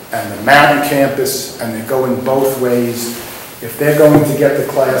and the mountain campus, and they're going both ways, if they're going to get the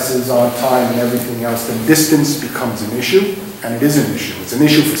classes on time and everything else, then distance becomes an issue, and it is an issue. It's an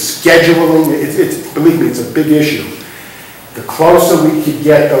issue for scheduling. Believe me, it's a big issue. The closer we could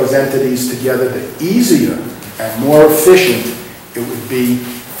get those entities together, the easier and more efficient it would be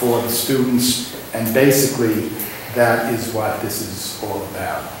for the students, and basically that is what this is all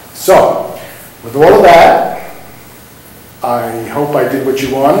about. So, with all of that, I hope I did what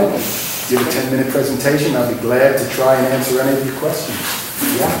you wanted. Give a 10-minute presentation. I'll be glad to try and answer any of your questions.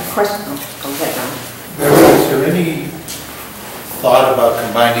 Yeah? Question. Go ahead. Is there any thought about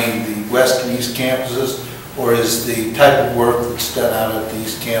combining the West and East campuses, or is the type of work that's done out at the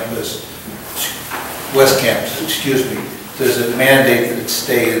East Campus, West Campus, excuse me, does it mandate that it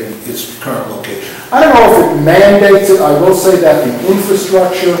stay in its current location? I don't know if it mandates it. I will say that the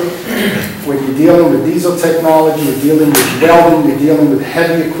infrastructure, when you're dealing with diesel technology, you're dealing with welding, you're dealing with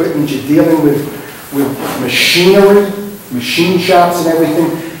heavy equipment, you're dealing with machinery, machine shops and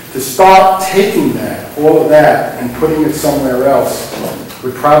everything, to start taking that, all of that, and putting it somewhere else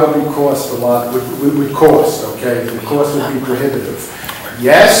would probably cost a lot, would cost, okay? The cost would be prohibitive.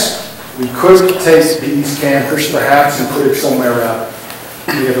 Yes, we could take the East Campus perhaps and put it somewhere out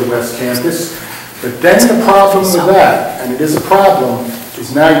near the West Campus. But then the problem with that, and it is a problem,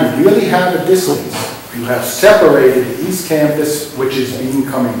 is now you really have a distance. You have separated the East Campus, which is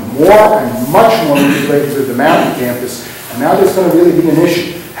becoming more and much more integrated with the Mountain Campus, and now there's going to really be an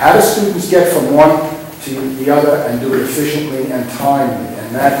issue. How do students get from one to the other and do it efficiently and timely?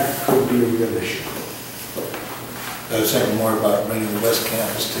 And that could be a real issue. I was thinking more about bringing the West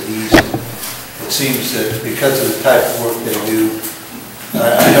Campus to the East. It seems that because of the type of work they do,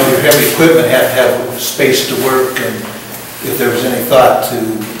 I know your heavy equipment have to have space to work, and if there was any thought to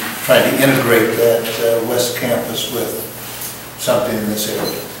trying to integrate that West Campus with something in this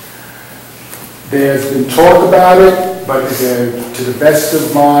area. There's been talk about it, but to the best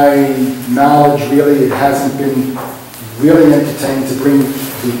of my knowledge, really, it hasn't been really entertained to bring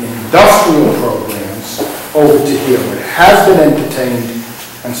the industrial programs over to here. What has been entertained,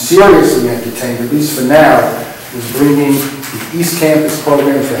 and seriously entertained, at least for now, is bringing the East Campus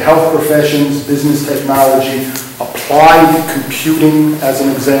programs for health professions, business technology, applied computing as an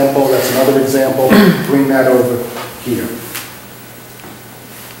example, that's another example, bring that over here.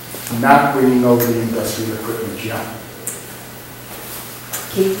 Not bringing over the industrial equipment yet.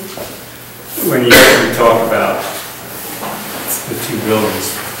 Keith? when you actually talk about the two buildings,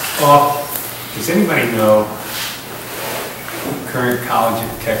 does anybody know current College of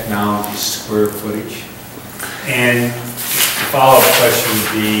Technology square footage? And the follow-up question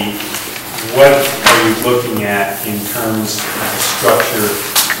would be, what are you looking at in terms of structure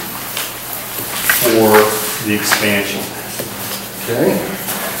for the expansion? Okay.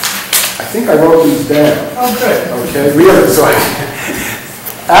 I think I wrote these down. Oh, good. Okay, really, so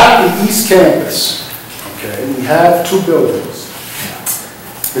at the East Campus, okay, we have two buildings.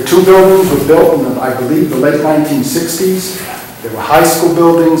 The two buildings were built in, I believe, the late 1960s. They were high school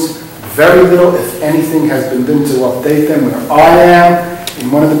buildings. Very little, if anything, has been done to update them. Where I am, in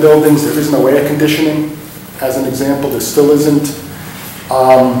one of the buildings, there is no air conditioning. As an example, there still isn't.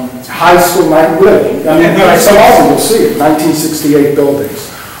 High school, really, I mean, some of them, you'll see it, 1968 buildings.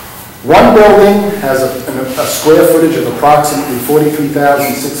 One building has a square footage of approximately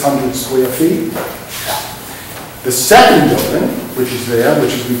 43,600 square feet. The second building, which is there,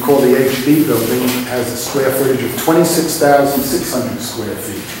 which is we call the HB building, has a square footage of 26,600 square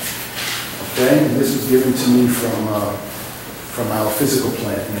feet. Okay, and this was given to me from our physical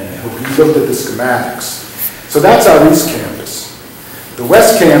plant man, who looked at the schematics. So that's our East Campus. The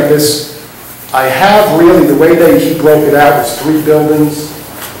West Campus, I have really, the way he broke it out was 3 buildings.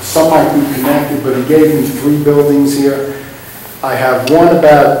 Some might be connected, but he gave me 3 buildings here. I have one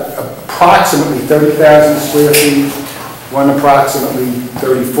about approximately 30,000 square feet, one approximately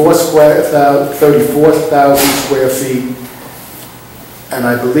 34,000 square feet, and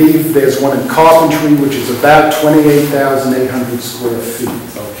I believe there's one in Carpentry, which is about 28,800 square feet,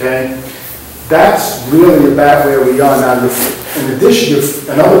 okay? That's really about where we are now. In addition,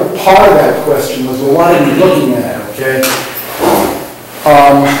 another part of that question was, well, what are we looking at, okay?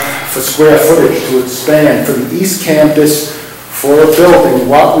 For square footage to expand for the East Campus for a building,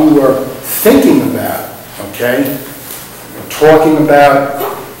 what we were thinking about, okay, talking about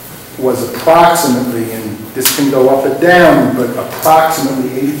was approximately, and this can go up and down, but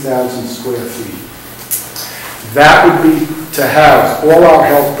approximately 80,000 square feet. That would be to house all our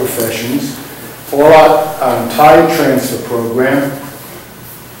health professions, all our entire transfer program,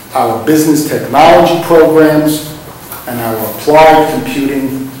 our business technology programs, and our applied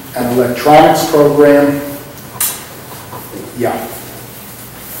computing and electronics program. Yeah.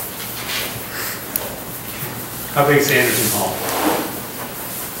 How big is Anderson Hall?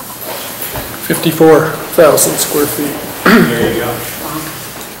 54,000 square feet. There you go.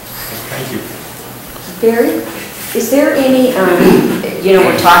 Thank you. Barry, is there any,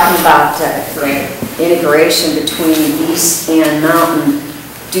 we're talking about integration between East and Mountain.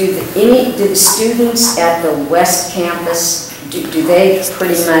 Do the students at the West Campus, do they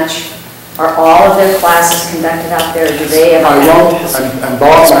pretty much, are all of their classes conducted out there? Do they ever? I won't, and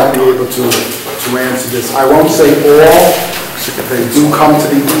Bob might be able to answer this. I won't say all. They do come to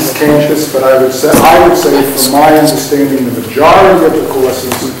the East Campus, but I would say from my understanding, the majority of the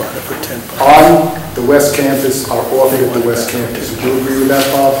courses on the West Campus are offered at the West Campus. Would you agree with that,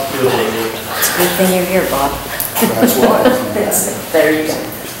 Bob? It's a good thing you're here, Bob. That's why. There you go.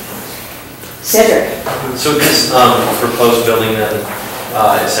 Cedric. So this proposed building then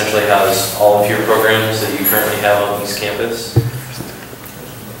essentially has all of your programs that you currently have on East Campus?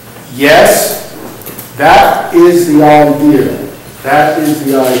 Yes, that is the idea. That is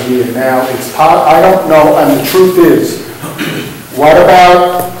the idea. Now, it's I don't know, and the truth is, what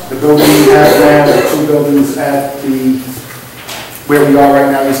about the building we have now, the 2 buildings at where we are right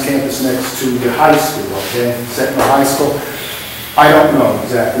now, East Campus, next to the high school, okay? Sentinel High School. I don't know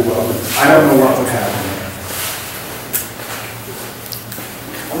exactly what, I don't know what would happen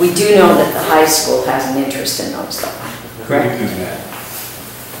there. We do know that the high school has an interest in those, though. Correct.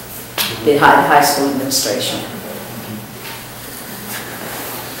 The high school administration.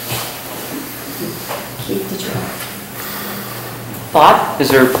 Keith, did you? Bob? Is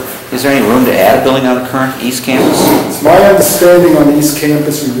there any room to add a building on the current East Campus? It's my understanding on the East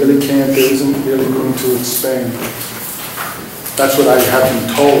Campus, we really can't, there isn't really room to expand. That's what I have been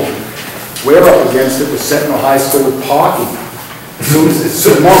told. We're up against it with Sentinel High School with parking. As soon as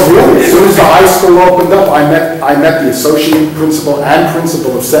the high school opened up, I met the associate principal and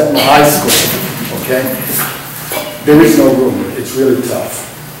principal of Sentinel High School, okay? There is no room, it's really tough.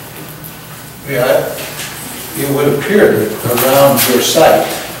 Yeah, it would appear that around your site,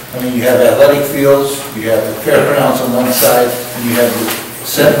 I mean, you have athletic fields, you have the fairgrounds on one side, and you have the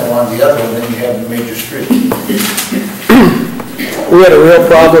Sentinel on the other, and then you have the major street. We had a real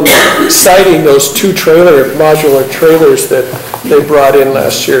problem citing those 2 modular trailers that they brought in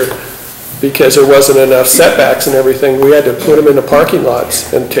last year. because there wasn't enough setbacks and everything. We had to put them in the parking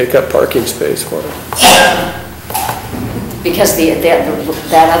lots and take up parking space for them. Because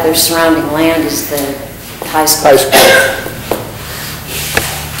that other surrounding land is the high school. High school.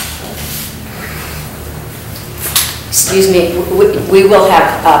 Excuse me, we will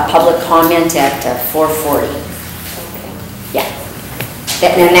have public comment at 4:40. Yeah.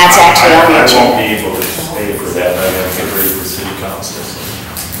 And that's actually on the agenda. I won't be able to stay for that, I have to get ready for city council.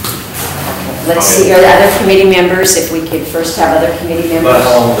 Let's see, are there other committee members, if we could first have other committee members? About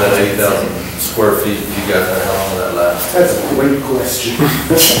how long that 8,000 square feet you got there, how long will that last? That's a great question.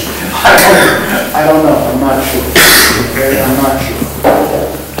 I don't know, I'm not sure. Okay, I'm not sure.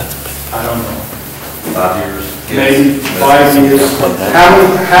 I don't know. 5 years? Maybe 5 years.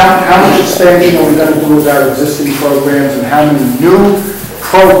 How much expansion are we going to do with our existing programs, and how many new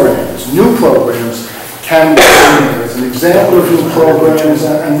programs can be in? As an example of new programs,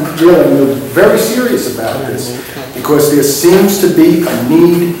 and really, we're very serious about this, because there seems to be a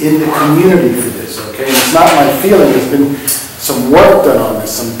need in the community for this, okay? And it's not my feeling, there's been some work done on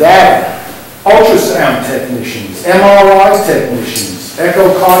this, some data. Ultrasound technicians, MRI technicians,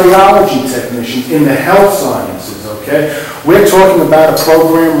 echocardiology technicians in the health sciences, okay? We're talking about a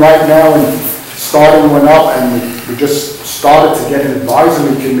program right now, and starting one up, and we just started to get an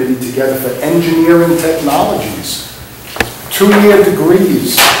advisory committee together for engineering technologies. 2-year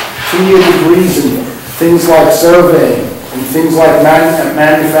degrees in things like surveying, and things like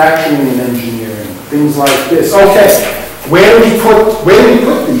manufacturing and engineering, things like this. Okay. Where do we put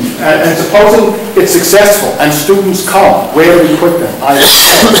these? And supposing it's successful and students come, where do we put them? I don't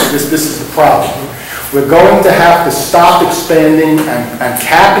know. This is the problem. We're going to have to stop expanding and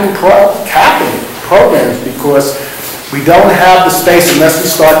capping programs, because we don't have the space unless we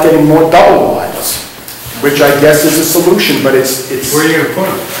start getting more double wides, which I guess is a solution, but it's... Where are you going to put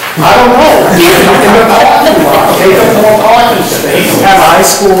them? I don't know. In the parking lot. Take up more parking space. Have a high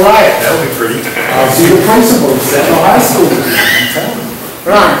school riot, that would be pretty. I'll see the principal at Central High School. I'm telling you.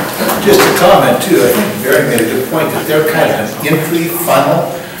 Ron? Just a comment too, I think Barry made a good point that they're kind of an entry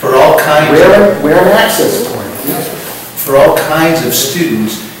funnel for all kinds of... We're an access point. For all kinds of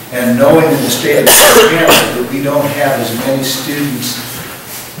students, and knowing in the state of Montana that we don't have as many students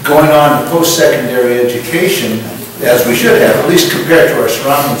going on to post-secondary education as we should have, at least compared to our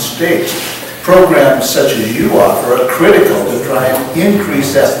surrounding states. Programs such as you offer are critical to try and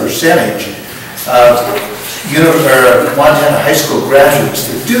increase that percentage of Montana high school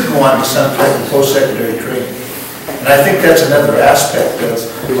graduates that do go on to some type of post-secondary training. And I think that's another aspect of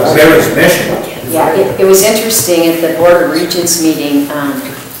Barry's mission. Yeah, it was interesting at the Board of Regents meeting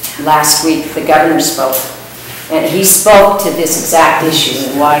last week, the governor spoke. And he spoke to this exact issue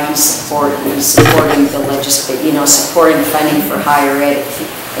and why he's supporting the legislation, supporting funding for higher ed.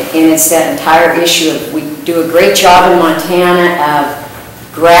 And it's that entire issue of, we do a great job in Montana of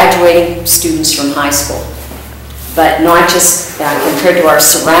graduating students from high school, but not just compared to our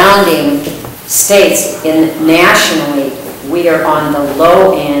surrounding states. Nationally, we are on the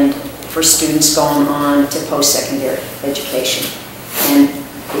low end for students going on to post-secondary education. And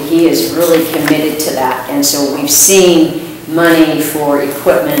he is really committed to that. And so we've seen money for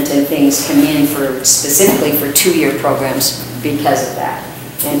equipment and things come in specifically for 2-year programs because of that.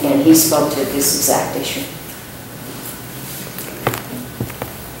 And he spoke to this exact issue.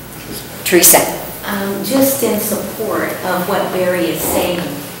 Teresa. Just in support of what Barry is saying,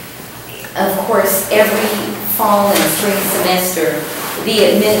 of course, every fall and spring semester, the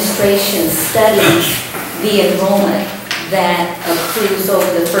administration studies the enrollment that accrues over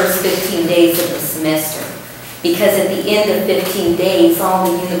the first 15 days of the semester. Because at the end of 15 days,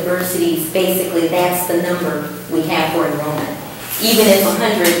 all the universities, basically that's the number we have for enrollment. Even if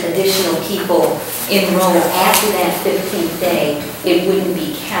 100 additional people enroll after that 15th day, it wouldn't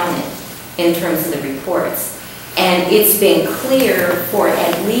be counted in terms of the reports. And it's been clear for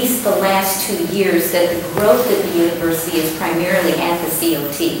at least the last 2 years that the growth at the university is primarily at the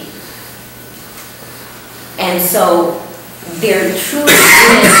COT. And so there truly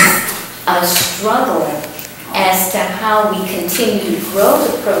is a struggle as to how we continue to grow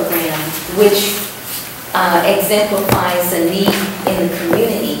the program, which exemplifies a need in the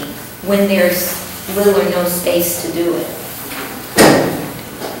community when there's little or no space to do it.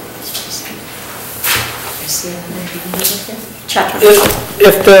 Chuck.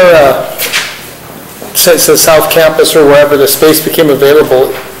 If since the South Campus or wherever the space became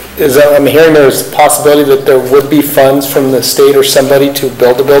available, I'm hearing there's a possibility that there would be funds from the state or somebody to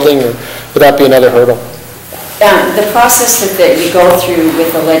build a building, or would that be another hurdle? The process that you go through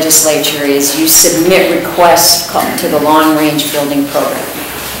with the legislature is you submit requests to the long-range building program.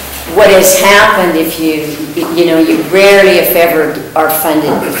 what has happened if you rarely, if ever, are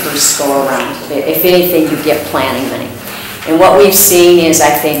funded the first go around. If anything, you get planning money. And what we've seen is, I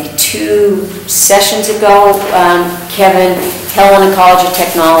think, 2 sessions ago, Kevin, Helena College of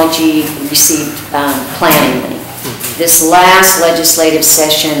Technology received planning money. This last legislative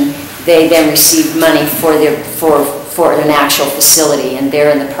session, they then received money for an actual facility, and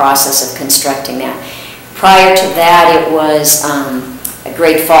they're in the process of constructing that. Prior to that, it was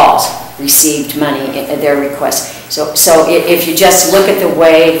Great Falls received money at their request. So if you just look at the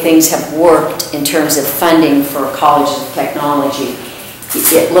way things have worked in terms of funding for colleges of technology,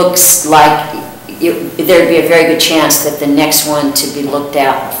 it looks like there'd be a very good chance that the next one to be looked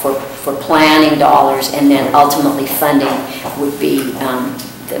at for planning dollars and then ultimately funding would be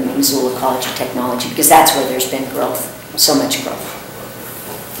the Missoula College of Technology, because that's where there's been growth, so much growth.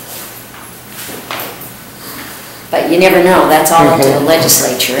 But you never know, that's all up to the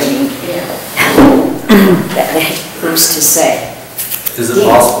legislature. I mean, who's to say? Is it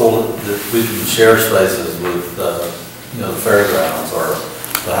possible that we can share spaces with, the fairgrounds or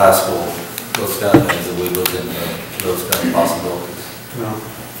the high school, those kind of things, that we look into those kind of possibilities? No,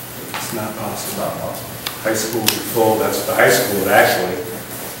 it's not possible. It's not possible. High school is full, that's the high school that actually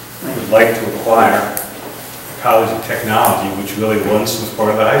would like to acquire College of Technology, which really once was part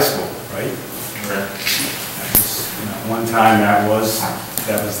of the high school, right? Right. One time that was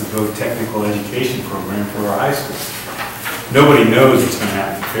the Voc Technical Education Program for our high school. Nobody knows what's going to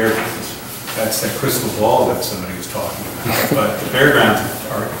happen to fairgrounds. That's that crystal ball that somebody was talking about. But the fairgrounds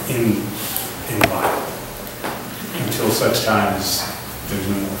are in violence until such time as there's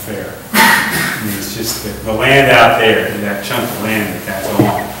no more fair. I mean, it's just that the land out there, and that chunk of land that that's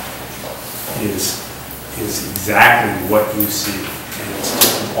on, is exactly what you see. And it's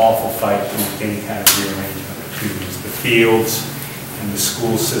just an awful fight to make any kind of rearrangement between the fields and the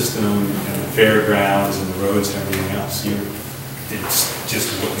school system and the fairgrounds and the roads and everything else. It's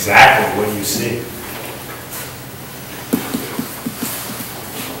just exactly what you see.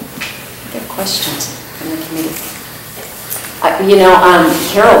 Good questions from the committee.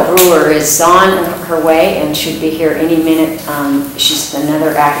 Carol Brewer is on her way and should be here any minute. She's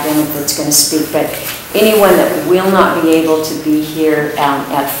another academic that's going to speak, but anyone that will not be able to be here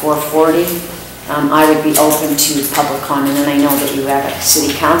at 4:40, I would be open to public comment, and I know that you have a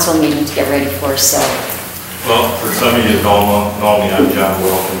city council meeting to get ready for, so. Well, for some of you who don't know me, I'm John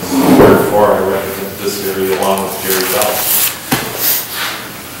Wilkins, Ward 4. I represent this area along with Jerry Bell.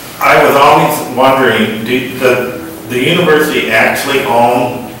 I was always wondering, the university actually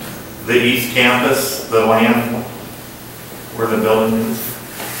own the East Campus, the land where the building is?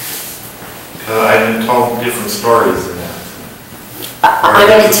 Because I've been told different stories in that. I'm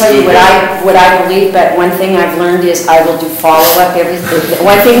going to tell you what I believe, but one thing I've learned is I will do follow-up.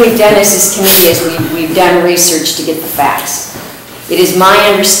 One thing we've done as this committee is we've done research to get the facts. It is my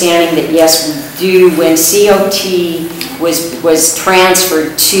understanding that yes, we do, when COT was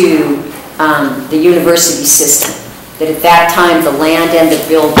transferred to the university system, that at that time the land and the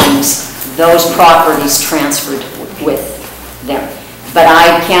buildings, those properties transferred with them. But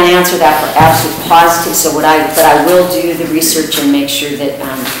I can't answer that for absolute positive, but I will do the research and make sure that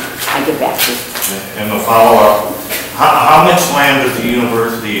I get back to you. And the follow-up, how much land does the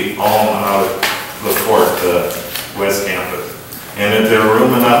university own out at the Fort, the West Campus? And is there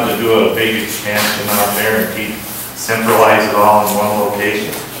room enough to do a big expansion out there and centralize it all in one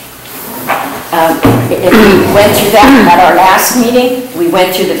location? If we went through that at our last meeting, we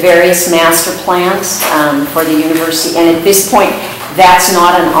went through the various master plans for the university, and at this point, that's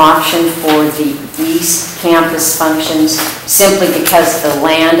not an option for the East Campus functions, simply because the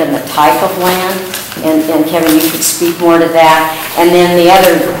land and the type of land, and Kevin, you could speak more to that. And then the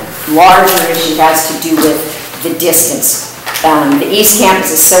other larger issue has to do with the distance. The East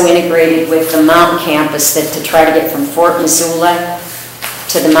Campus is so integrated with the Mountain Campus that to try to get from Fort Missoula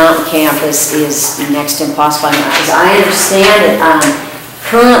to the Mountain Campus is next to impossible. As I understand it,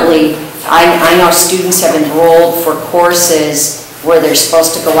 currently, I know students have enrolled for courses where they're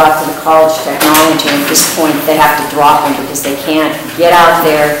supposed to go out to the College of Technology, and at this point they have to drop them because they can't get out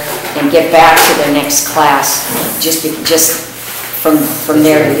there and get back to their next class just from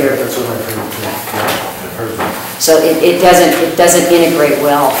there to here. That's what I've heard. So it doesn't integrate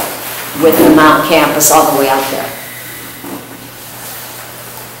well with the Mountain Campus all the way out there.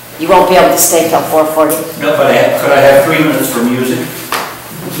 You won't be able to stay till 4:40. No, but could I have 3 minutes for music?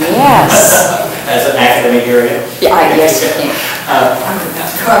 Yes. As an academic area? Yeah, yes, you can. I've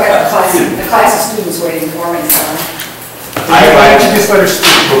got a class of students waiting for me, so. Why don't you just let her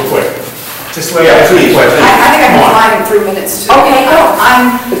speak real quick? Just let me ask you a question. I think I Come can on. fly in 3 minutes too. Okay, go.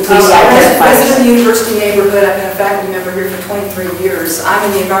 I'm Please identify resident of the university neighborhood. I've been a faculty member here for 23 years. I'm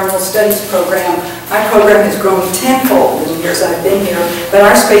in the environmental studies program. My program has grown tenfold in the years I've been here, but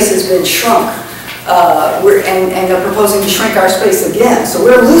our space has been shrunk. And they're proposing to shrink our space again. So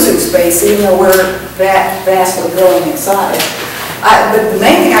we're losing space even though we're that vastly growing in size. But the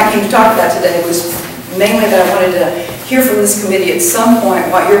main thing I came to talk about today was mainly that I wanted to hear from this committee at some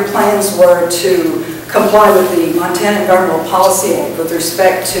point what your plans were to comply with the Montana Environmental Policy Act with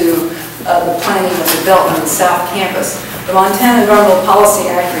respect to the planning and development of the South Campus. The Montana Environmental Policy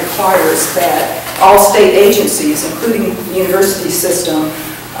Act requires that all state agencies, including the university system,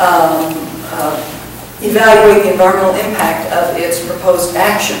 evaluate the environmental impact of its proposed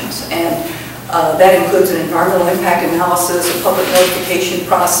actions. And that includes an environmental impact analysis, a public notification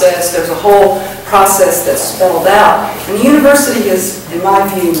process. There's a whole process that's spelled out. And the university has, in my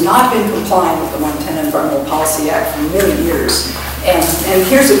view, not been complying with the Montana Environmental Policy Act for many years. And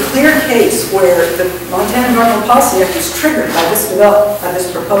here's a clear case where the Montana Environmental Policy Act is triggered by this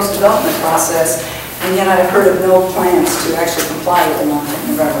proposed development process, and yet I've heard of no plans to actually comply with the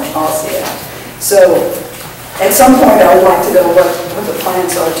Montana Environmental Policy Act. So at some point I would like to know what the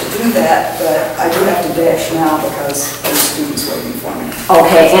plans are to do that, but I do have to dash now because there's students waiting for me.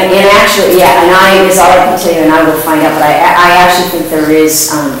 Okay, and actually, yeah, and is all I can tell you, and I will find out, but I actually think there is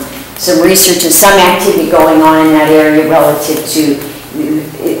some research and some activity going on in that area relative to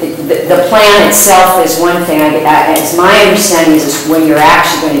the plan itself is one thing. As my understanding is when you're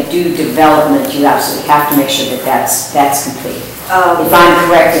actually going to do development, you absolutely have to make sure that that's complete. If I'm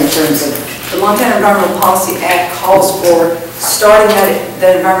correct in terms of the Montana Environmental Policy Act calls for starting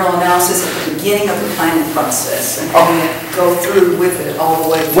that environmental analysis at the beginning of the planning process and go through with it all the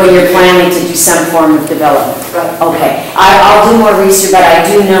way through. when you're planning to do some form of development. Right. Okay. I'll do more research, but I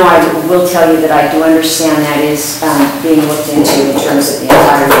do know, I will tell you that I do understand that is being looked into in terms of the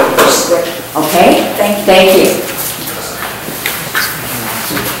entire university. Okay? Thank you. Thank you.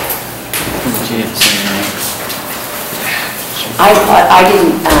 I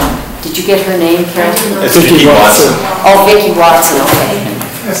didn't, did you get her name, Karen? It's Vicki Watson. Oh, Vicki Watson, okay.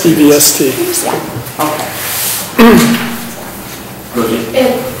 CVST. Yeah, okay.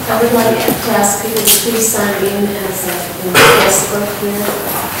 And I would like to ask people to please sign in as a guest book here.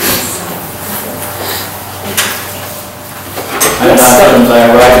 I'm Don Simmons. I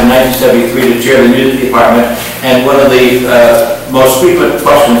arrived in 1973 to chair the music department, and one of the most frequent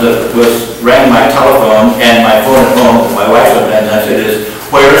questions that rang my telephone and my phone at home, my wife sometimes answered, is,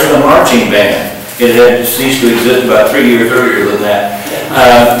 where's the marching band? It had ceased to exist about 3 years earlier than that.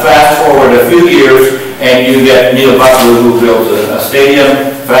 Fast forward a few years, and you get Neil Buckley, who built a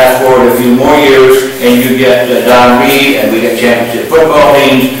stadium. Fast forward a few more years, and you get Don Reed, and we get championship football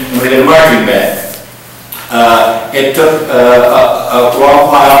teams, and we get a marching band. It took a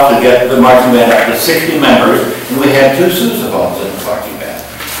long while to get the marching band up to 60 members, and we had 2 sousaphones in the marching band.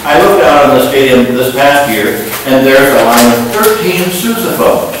 I looked out on the stadium this past year, and there's a line of 13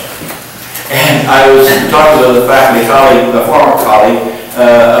 sousaphones. And I was talking to the faculty colleague, a former colleague,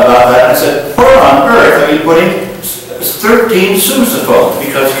 about that. I said, where on earth are you putting 13 sousaphones?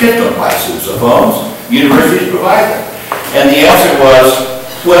 Because kids don't buy sousaphones, universities provide them. And the answer was,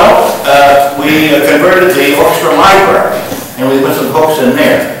 well, we converted the orchestra library, and we put some books in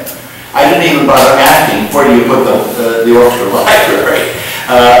there. I didn't even bother asking, where do you put the orchestra library?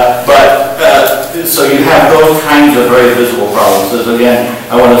 So you have those kinds of very visible problems. As again,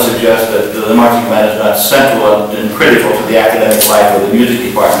 I want to suggest that the marching band is not central and critical to the academic life of the music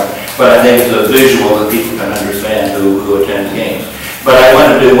department, but I think it's a visual that people can understand who attend games. But I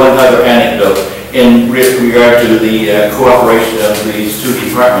want to do one other anecdote in regard to the cooperation of these 2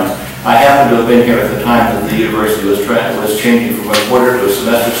 departments. I happen to have been here at the time that the university was changing from a quarter to a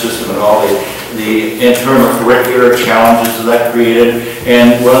semester system and all the internal curricular challenges that created.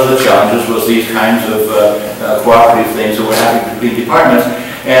 And one of the challenges was these kinds of cooperative things that were happening between departments.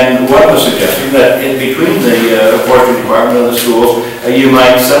 And one was suggesting that in between the forestry department and the schools, you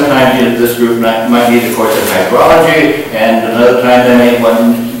might sometimes, this group might need a course in hydrology, and another time they may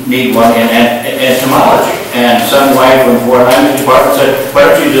need one in entomology. And some wife from foreign language department said, why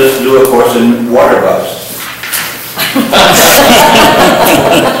don't you just do a course in water bugs?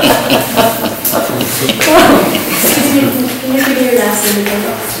 Excuse me, can you give me your last name again?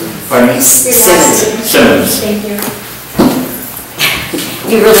 Pardon me? Simmons. Thank you.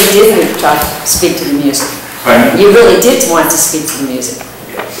 You really did speak to the music. Pardon me? You really did want to speak to the music.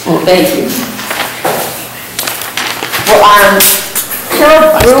 Thank you. Well,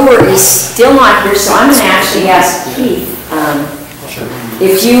 Carol Brewer is still not here, so I'm going to actually ask Keith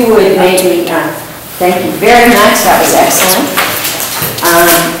If you would maybe, thank you very much, that was excellent.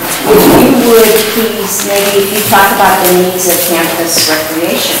 If you would please, maybe if you talk about the needs of campus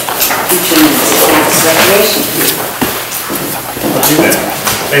recreation, future needs of campus recreation. I'll do that.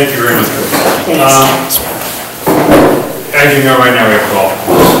 Thank you very much. Thanks. As you know, right now we have golf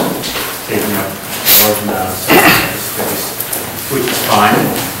courses taking up a large amount of space, which is fine.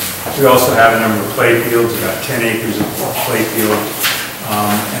 We also have a number of play fields, about 10 acres of play field.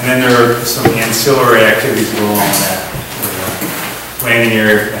 And then there are some ancillary activities that go along with that. The landing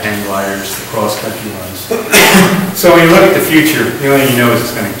area, the hang gliders, the cross-country runs. So when you look at the future, the only thing you know is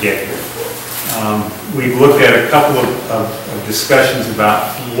it's going to get here. We've looked at a couple of discussions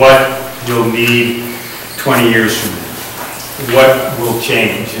about what we'll need 20 years from now. What will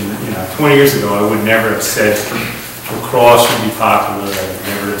change? And 20 years ago, I would never have said lacrosse would be popular. I would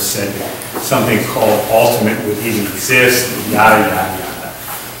never have said something called Ultimate would even exist, yada, yada, yada.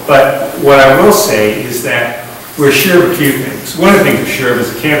 But what I will say is that we're sure of a few things. One of the things we're sure of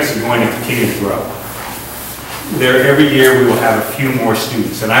is the campus is going to continue to grow. Every year we will have a few more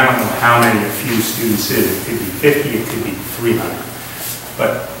students, and I don't know how many a few students is. It could be 50, it could be 300.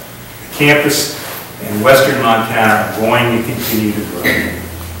 But the campus in western Montana are going to continue to grow.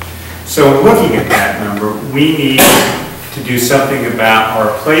 So looking at that number, we need to do something about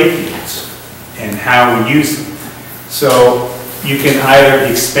our play fields and how we use them. So you can either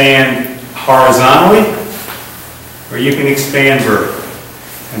expand horizontally or you can expand vertically.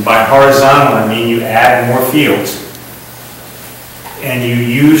 And by horizontal, I mean you add more fields and you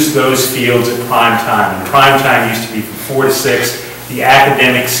use those fields at prime time. And prime time used to be from 4 to 6. The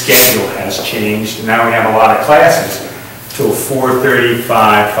academic schedule has changed, and now we have a lot of classes till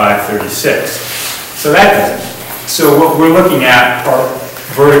 4:35, 5:36. So that does it. So what we're looking at are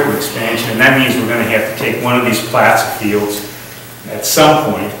vertical expansion, and that means we're going to have to take one of these plats of fields at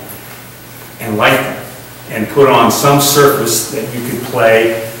some point and light them and put on some surface that you could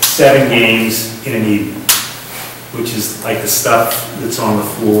play 7 games in an evening, which is like the stuff that's on the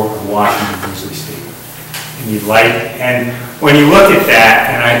floor of Washington Grizzly Stadium. And you light, and when you look at that,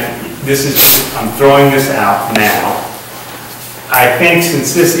 and I'm throwing this out now, I think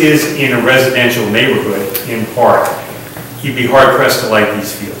since this is in a residential neighborhood in part, you'd be hard pressed to light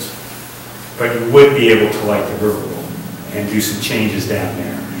these fields. But you would be able to light the vertical and do some changes down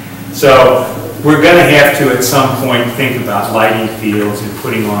there. So we're going to have to at some point think about lighting fields and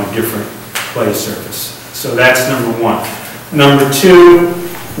putting on a different play surface. So that's number one. Number two,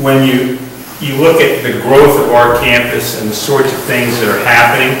 when you look at the growth of our campus and the sorts of things that are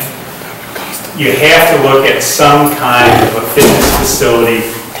happening, you have to look at some kind of a fitness facility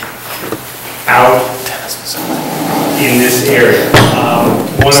out in this area.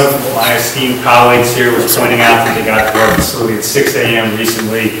 One of my esteemed colleagues here was pointing out that they got to our facility at 6 a.m.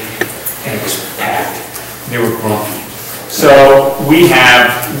 recently, and it was packed. They were grumpy. So we have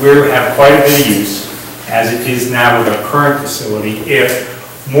quite a bit of use, as it is now with our current facility. If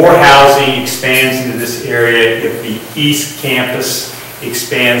more housing expands into this area, if the East Campus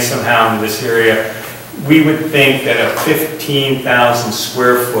expands somehow into this area, we would think that a 15,000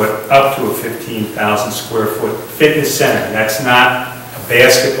 square foot, up to a 15,000 square foot fitness center, that's not a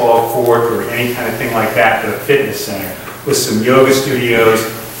basketball court or any kind of thing like that, but a fitness center with some yoga studios,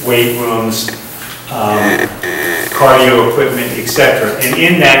 weight rooms, cardio equipment, etc. And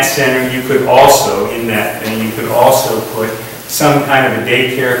in that center, you could also, put some kind of a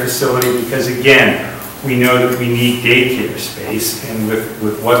daycare facility, because again, we know that we need daycare space, and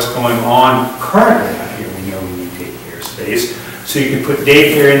with what's going on currently out here, we know we need daycare space. So you could put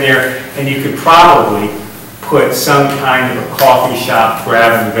daycare in there, and you could probably put some kind of a coffee shop,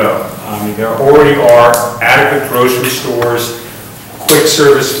 grab and go. There already are adequate grocery stores, quick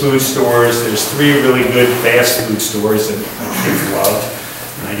service food stores. There's 3 really good fast food stores that kids love,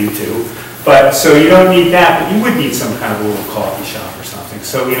 and I do too. But, so you don't need that, but you would need some kind of a little coffee shop or something.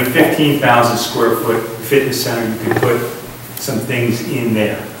 So in a 15,000 square foot fitness center, you could put some things in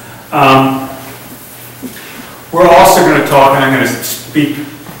there. We're also going to talk, and I'm going to speak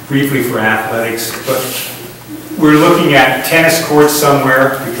briefly for athletics, but we're looking at tennis courts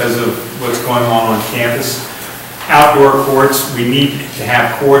somewhere because of what's going on campus. Outdoor courts, we need to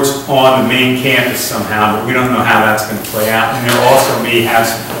have courts on the main campus somehow, but we don't know how that's going to play out. And there also may have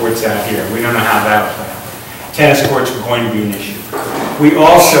some courts out here. We don't know how that will play out. Tennis courts are going to be an issue. We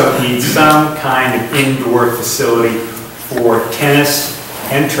also need some kind of indoor facility for tennis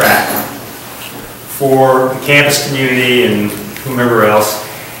and track for the campus community and whomever else.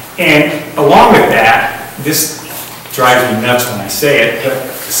 And along with that, this drives me nuts when I say it, but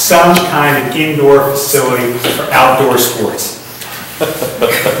some kind of indoor facility for outdoor sports.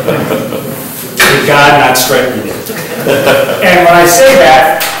 Did God not strike me dead? And when I say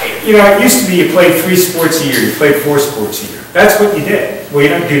that, you know, it used to be you played 3 sports a year, you played 4 sports a year. That's what you did. Well, you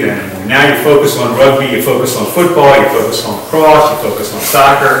don't do that anymore. Now you focus on rugby, you focus on football, you focus on lacrosse, you focus on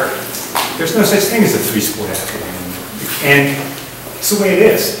soccer. There's no such thing as a 3-sport athlete anymore. And it's the way it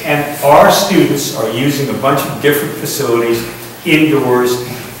is. And our students are using a bunch of different facilities indoors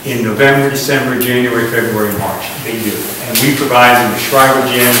in November, December, January, February, March. They do. And we provide them the Schreiber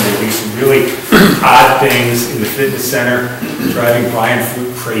Gym. They do some really odd things in the fitness center, driving Brian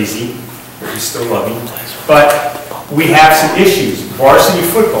Fruit crazy. We still love him. But we have some issues. Varsity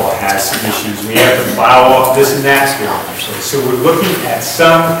football has some issues. We have to plow off this and that spiritually. So we're looking at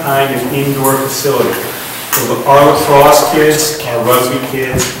some kind of indoor facility. So our lacrosse kids, our rugby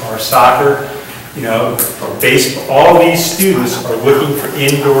kids, our soccer, you know, our baseball, all these students are looking for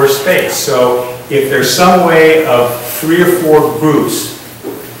indoor space. So if there's some way of 3 or 4 groups,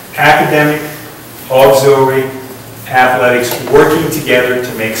 academic, auxiliary, athletics, working together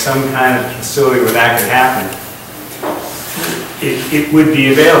to make some kind of facility where that could happen, it would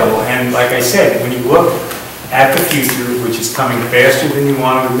be available. And like I said, when you look at the future, which is coming faster than you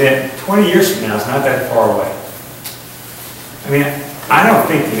want to admit, 20 years from now is not that far away. I mean, I don't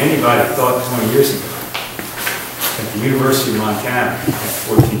think that anybody thought 20 years ago that the University of Montana had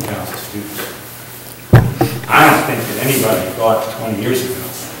 14,000 students. I don't think that anybody thought 20 years ago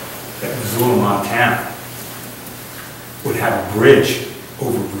that Missoula, Montana would have a bridge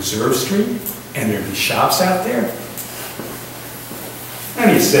over Reserve Street and there'd be shops out there. None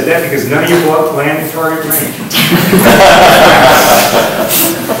of you said that because none of you bought land in Target Range.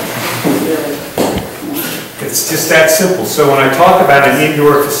 It's just that simple. So when I talk about an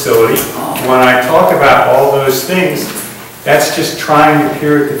indoor facility, when I talk about all those things, that's just trying to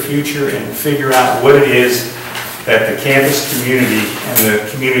peer at the future and figure out what it is that the campus community and the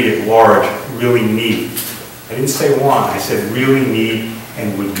community at large really need. I didn't say want, I said really need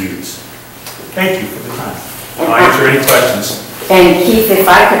and would use. Thank you for the time. I'll answer any questions. And Keith,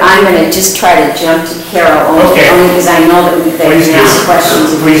 if I could, I'm going to just try to jump to Carol, only because I know that they can ask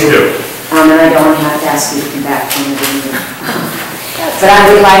questions. Please do. And I don't want to have to ask you to come back from the meeting. But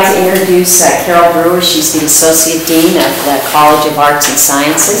I would like to introduce Carol Brewer. She's the Associate Dean of the College of Arts and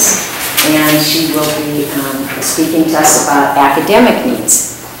Sciences, and she will be speaking to us about academic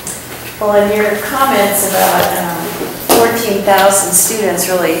needs. Well, in your comments about 14,000 students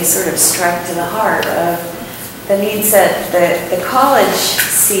really sort of struck to the heart of the needs that the college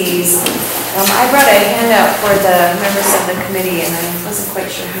sees. I brought a handout for the members of the committee, and I wasn't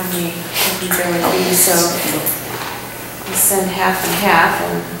quite sure how many there would be, so we send half and half,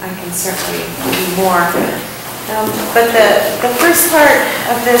 and I can certainly do more. But the first part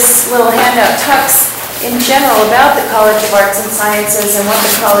of this little handout talks in general about the College of Arts and Sciences and what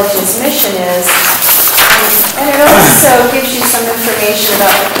the college's mission is. And it also gives you some information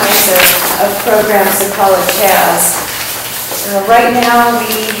about the kinds of programs the college has. Right now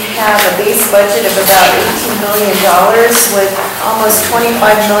we have a base budget of about $18 million with almost $25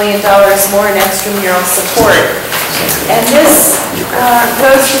 million more in extramural support. And this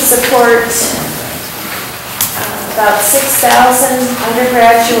goes to support about 6,000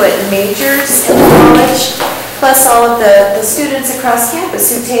 undergraduate majors in the college, plus all of the students across campus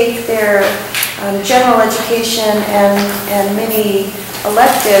who take their general education and many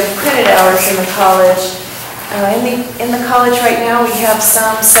elective credit hours in the college. In the college right now, we have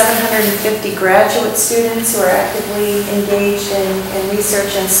some 750 graduate students who are actively engaged in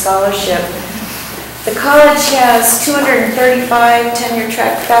research and scholarship. The college has 235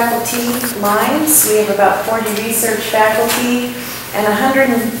 tenure-track faculty lines. We have about 40 research faculty and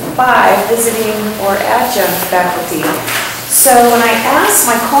 105 visiting or adjunct faculty. So when I asked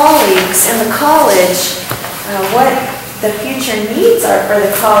my colleagues in the college what the future needs are for the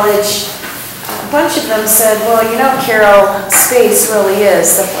college, a bunch of them said, well, you know, Carol, space really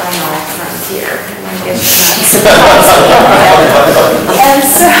is the final frontier. And I guess that's and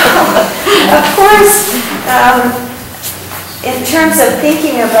so, of course, in terms of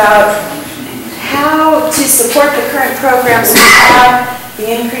thinking about how to support the current programs we have, the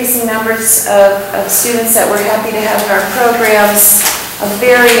increasing numbers of students that we're happy to have in our programs, a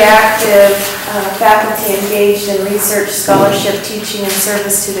very active faculty engaged in research, scholarship, teaching, and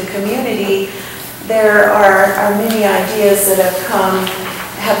service to the community, there are many ideas that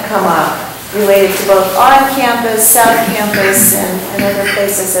have come up related to both on-campus, South Campus, and other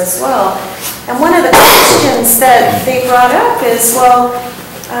places as well. And one of the questions that they brought up is, well,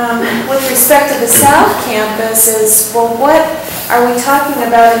 with respect to the South Campus is, well, what are we talking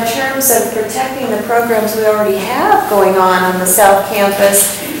about in terms of protecting the programs we already have going on the South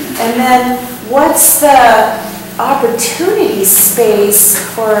Campus? And then what's the opportunity space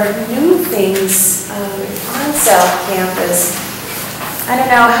for new things on South Campus? I don't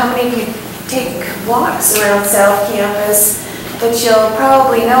know how many of you take walks around South Campus, but you'll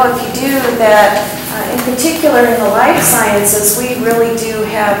probably know if you do that in particular in the life sciences, we really do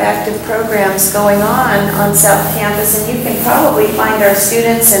have active programs going on South Campus, and you can probably find our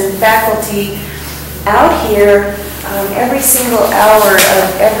students and faculty out here every single hour of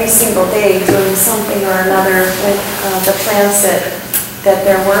every single day doing something or another with the plans that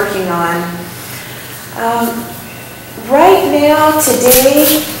they're working on. Right now,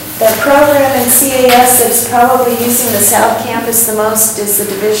 today, the program in CAS that's probably using the South Campus the most is the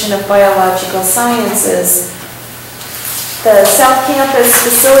Division of Biological Sciences. The South Campus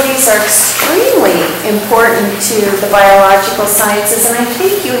facilities are extremely important to the biological sciences, and I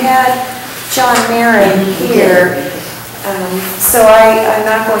think you had John Marin here, so I'm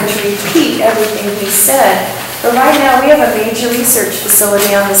not going to repeat everything he said. But right now we have a major research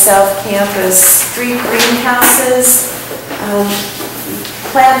facility on the South Campus, 3 greenhouses,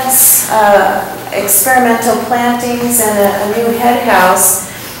 plants, experimental plantings, and a new head house.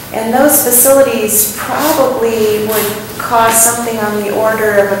 And those facilities probably would cost something on the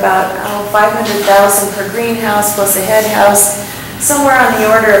order of about $500,000 per greenhouse plus a head house, somewhere on the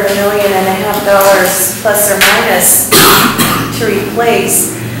order of $1.5 million plus or minus to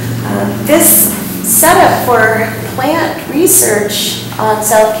replace. This setup for plant research on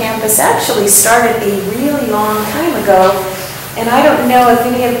South Campus actually started a really long time ago. And I don't know if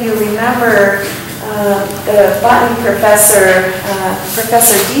any of you remember the botany professor,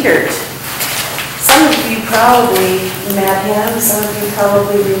 Professor Dietert. Some of you probably met him, some of you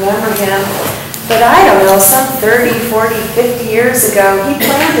probably remember him. But I don't know, some 30, 40, 50 years ago, he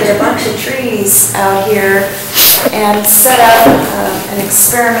planted a bunch of trees out here and set up an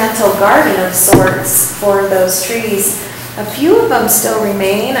experimental garden of sorts for those trees. A few of them still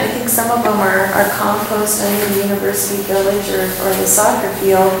remain. I think some of them are compost under the University Village or the soccer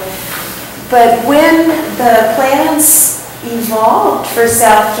field. But when the plans evolved for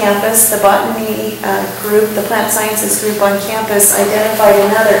South Campus, the botany group, the plant sciences group on campus identified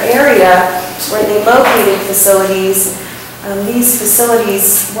another area where they located facilities. These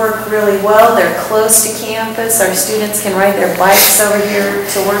facilities work really well. They're close to campus. Our students can ride their bikes over here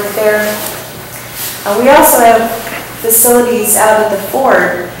to work there. We also have facilities out at the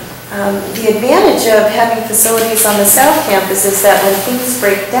Fort. The advantage of having facilities on the South Campus is that when things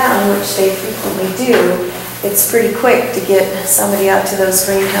break down, which they frequently do, it's pretty quick to get somebody out to those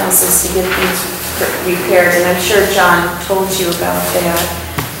greenhouses to get things repaired, and I'm sure John told you about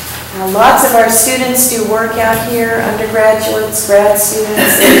that. Lots of our students do work out here, undergraduates, grad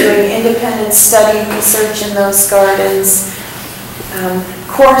students. They're doing independent study research in those gardens.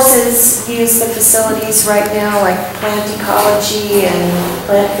 Courses use the facilities right now, like plant ecology and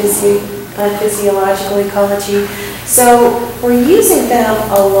plant physiological ecology. So we're using them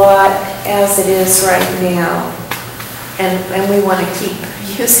a lot as it is right now, and we want to keep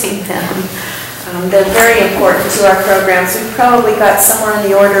using them. They're very important to our programs. We've probably got somewhere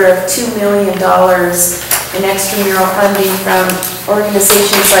in the order of $2 million in extramural funding from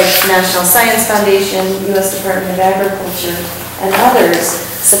organizations like National Science Foundation, U.S. Department of Agriculture, and others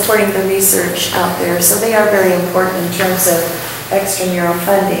supporting the research out there. So they are very important in terms of extramural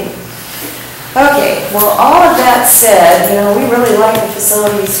funding. Okay, well, all of that said, we really like the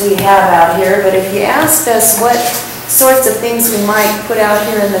facilities we have out here, but if you asked us what sorts of things we might put out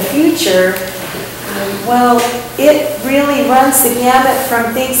here in the future, well, it really runs the gamut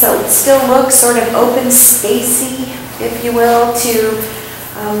from things that still look sort of open spacey, if you will, to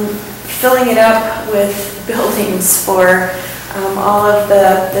filling it up with buildings for all of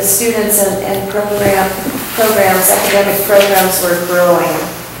the students and programs, academic programs we're growing.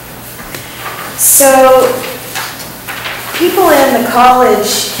 So people in the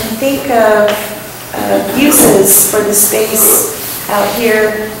college can think of uses for the space out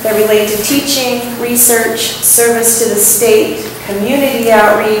here that relate to teaching, research, service to the state, community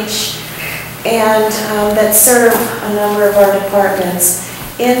outreach, and that serve a number of our departments.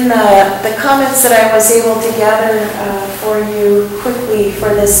 In the comments that I was able to gather for you quickly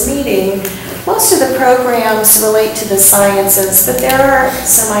for this meeting, most of the programs relate to the sciences, but there are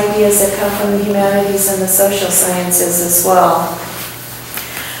some ideas that come from the humanities and the social sciences as well.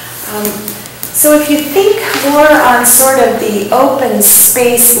 So if you think more on sort of the open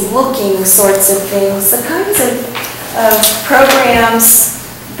space looking sorts of things, the kinds of programs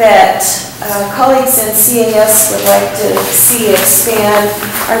that colleagues in CAS would like to see expand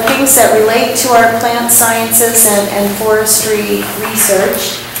are things that relate to our plant sciences and forestry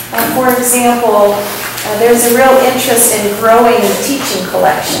research. For example, there's a real interest in growing and teaching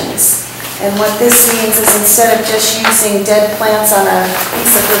collections. And what this means is instead of just using dead plants on a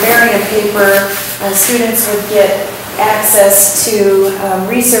piece of herbarium paper, students would get access to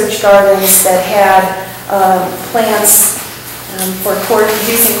research gardens that had plants for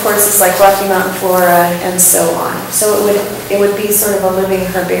using courses like Rocky Mountain Flora and so on. So it would be sort of a living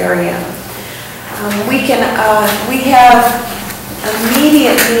herbarium. We have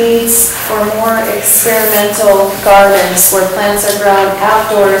immediate needs for more experimental gardens where plants are grown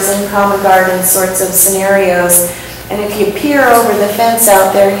outdoors in common garden sorts of scenarios. And if you peer over the fence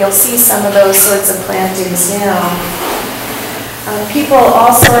out there, you'll see some of those sorts of plantings now. People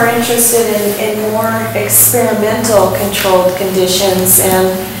also are interested in more experimental controlled conditions and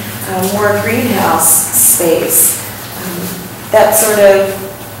more greenhouse space. That sort of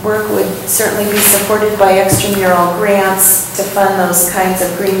work would certainly be supported by extramural grants to fund those kinds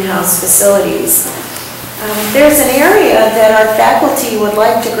of greenhouse facilities. There's an area that our faculty would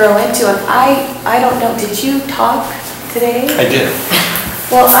like to grow into, and I don't know, did you talk today? I did.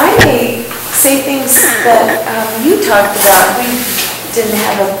 Well, I may say things that you talked about. We didn't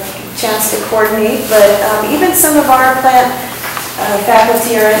have a chance to coordinate, but even some of our plant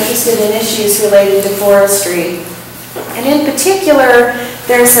faculty are interested in issues related to forestry. And in particular,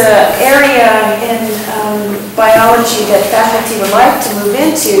 there's an area in biology that faculty would like to move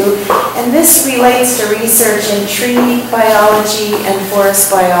into, and this relates to research in tree biology and forest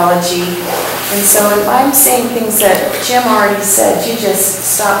biology. And so if I'm saying things that Jim already said, you just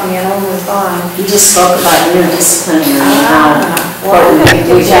stop me and I'll move on. You just spoke about interdisciplinary and how Well,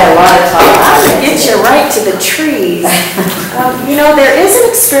 we've had a lot of talk about it. Get you right to the trees. You know, there is an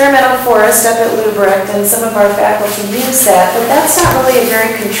experimental forest up at Lubrecht, and some of our faculty use that, but that's not really a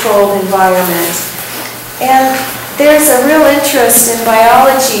very controlled environment. And there's a real interest in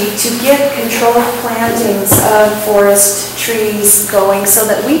biology to get controlled plantings of forest trees going so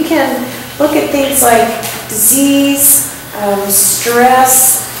that we can look at things like disease,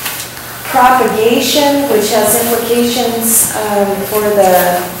 stress, propagation, which has implications for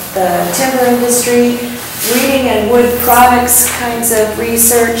the timber industry, reading and wood products kinds of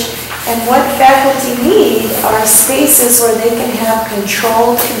research, and what faculty need are spaces where they can have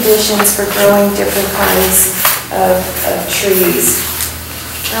controlled conditions for growing different kinds of trees.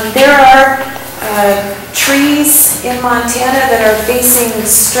 There are trees in Montana that are facing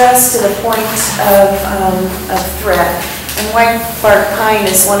stress to the point of threat. And white bark pine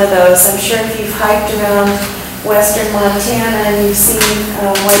is one of those. I'm sure if you've hiked around western Montana and you've seen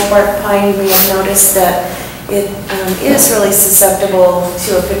white bark pine, you may have noticed that it is really susceptible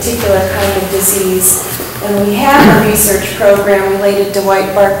to a particular kind of disease. And we have a research program related to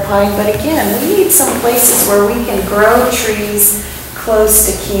white bark pine, but again, we need some places where we can grow trees close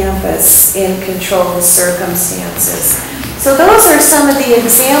to campus in controlled circumstances. So those are some of the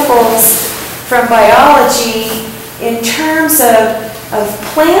examples from biology in terms of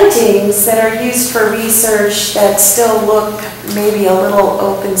plantings that are used for research that still look maybe a little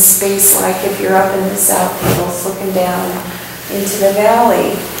open space, like if you're up in the South Hills looking down into the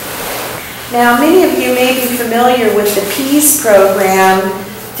valley. Now, many of you may be familiar with the PEAS program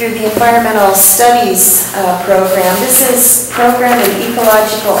through the Environmental Studies program. This is Program in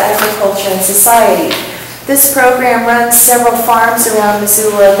Ecological Agriculture and Society. This program runs several farms around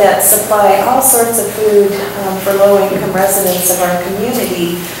Missoula that supply all sorts of food for low-income residents of our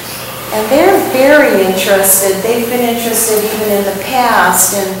community. And they're very interested. They've been interested even in the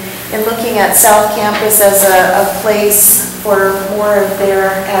past in looking at South Campus as a place for more of their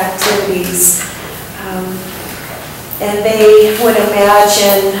activities. And they would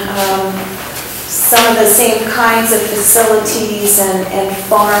imagine some of the same kinds of facilities and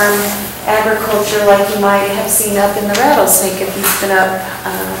farm agriculture like you might have seen up in the Rattlesnake if you've been up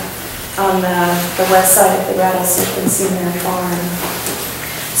on the west side of the Rattlesnake and seen their farm.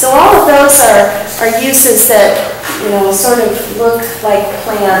 So all of those are uses that, you know, sort of look like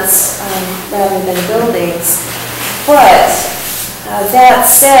plants rather than buildings. But that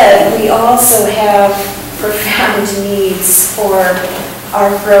said, we also have profound needs for our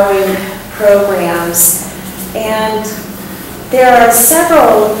growing programs. And there are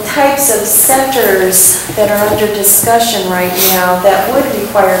several types of centers that are under discussion right now that would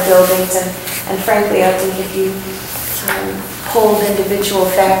require buildings, and frankly, I think if you polled individual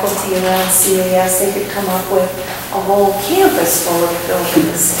faculty around CAS, they could come up with a whole campus full of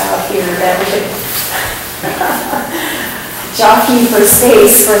buildings out here that would jockeying for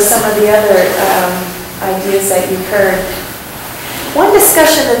space for some of the other ideas that you've heard. One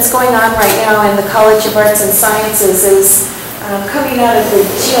discussion that's going on right now in the College of Arts and Sciences is coming out of the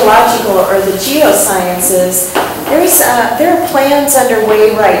geological or the geosciences. There are plans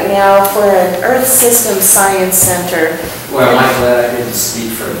underway right now for an Earth System Science Center. Well, I'm glad I didn't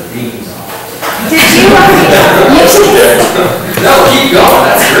speak for the dean's office. Did you? No, keep going,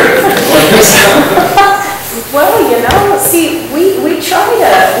 that's great. Well, see, we try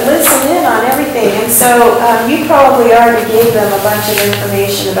to listen in on everything, and so you probably already gave them a bunch of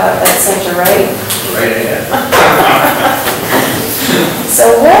information about that center, right? Right ahead. So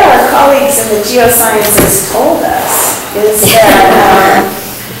what our colleagues in the geosciences told us is that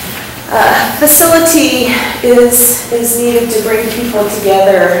facility is needed to bring people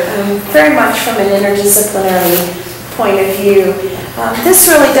together, very much from an interdisciplinary point of view. This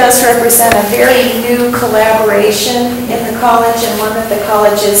really does represent a very new collaboration in the college, and one that the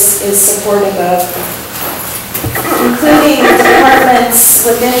college is supportive of, including departments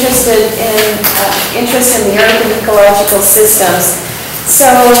with interest in the earth and ecological systems. So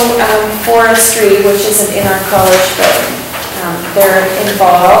forestry, which isn't in our college, but they're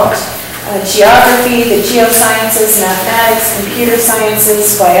involved. Geography, the geosciences, mathematics, computer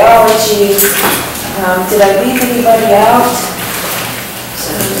sciences, biology. Did I leave anybody out?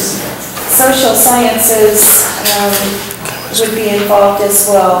 Social sciences would be involved as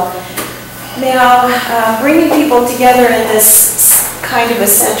well. Now, bringing people together in this kind of a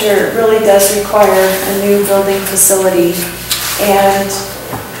center really does require a new building facility, and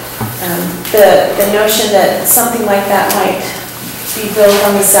the notion that something like that might be built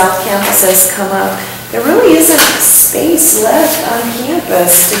on the South Campus has come up. There really isn't space left on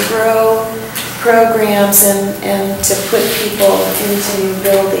campus to grow programs and to put people into new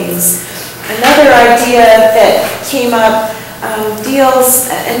buildings. Another idea that came up deals,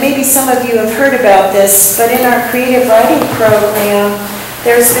 and maybe some of you have heard about this, but in our creative writing program,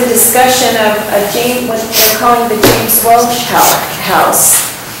 there's been discussion of what they're calling the James Welch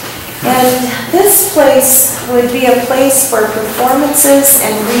House. And this place would be a place for performances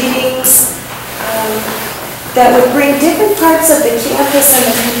and readings that would bring different parts of the campus and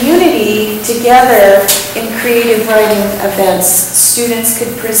the community together in creative writing events. Students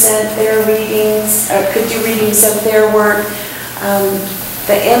could present their readings, could do readings of their work.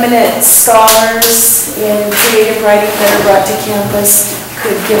 The eminent scholars in creative writing that are brought to campus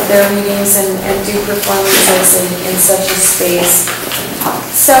could give their readings and do performances in such a space.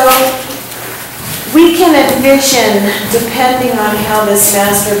 So we can envision, depending on how this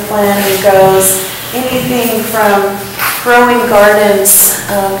master plan goes, anything from growing gardens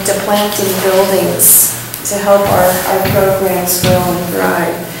to planting buildings to help our programs grow and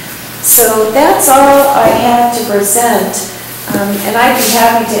thrive. So that's all I have to present, and I'd be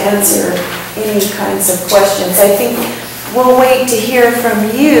happy to answer any kinds of questions. I think we'll wait to hear from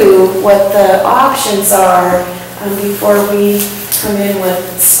you what the options are before we come in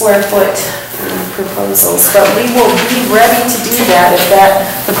with square foot proposals, but we will be ready to do that if that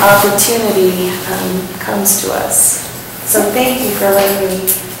opportunity comes to us. So thank you for letting me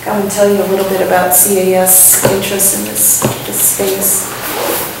come and tell you a little bit about CAS interest in this space.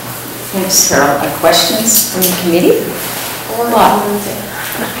 Thanks, Carol. Questions from the committee?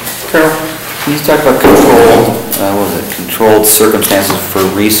 Carol, you talked about controlled circumstances for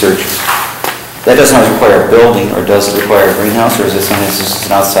research. That doesn't always require a building, or does it require a greenhouse, or is it something that's just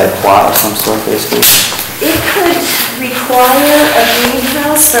an outside plot of some sort, basically? It could require a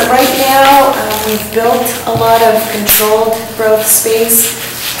greenhouse, but right now we've built a lot of controlled growth space,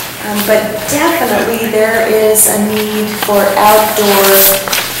 but definitely there is a need for outdoor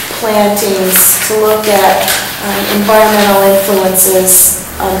plantings to look at environmental influences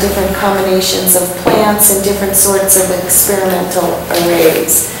on different combinations of plants and different sorts of experimental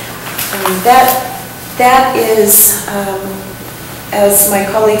arrays. That is, as my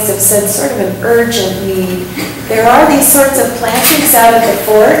colleagues have said, sort of an urgent need. There are these sorts of plantings out at the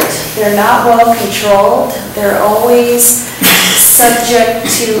fort. They're not well controlled. They're always subject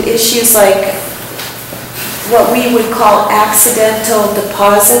to issues like what we would call accidental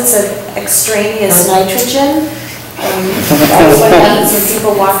deposits of extraneous nitrogen. That's what happens when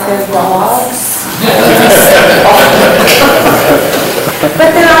people walk their dogs.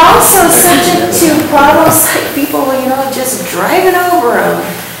 But they're also subject to problems like people, just driving over them.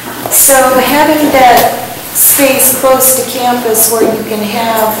 So having that space close to campus where you can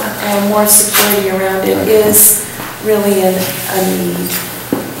have more security around it is really a need.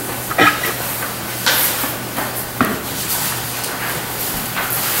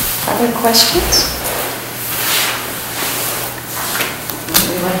 Other questions?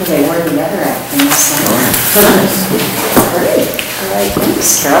 Awesome. Great. All right,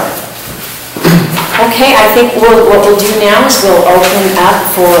 thanks, Carol. Okay, I think what we'll do now is we'll open up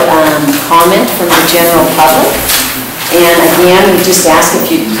for comment from the general public. And again, we just ask if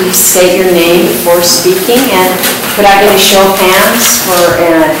you'd please state your name before speaking, and could I get a show of hands for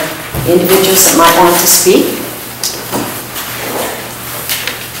individuals that might want to speak?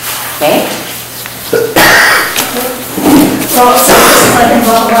 Okay. Well, just like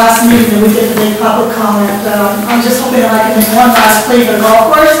about the last meeting, we did a big public comment. I'm just hoping that I can make one last plea for the golf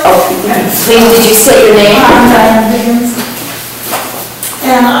course. Oh, please, did you say your name? I'm Diane Higgins.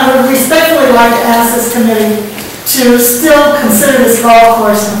 And I would respectfully like to ask this committee to still consider this golf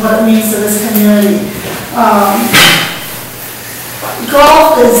course and what it means to this community.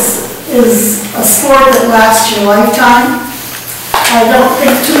 Golf is a sport that lasts your lifetime. I don't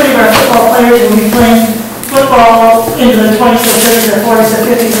think too many of our football players will be playing football into the 20s or 30s or 40s or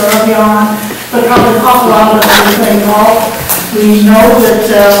 50s or beyond, but probably an awful lot of them will be playing golf. We know that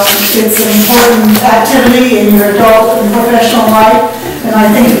it's an important activity in your adult and professional life, and I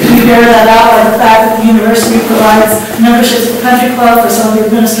think we bear that out by the fact that the university provides memberships to the country club for some of the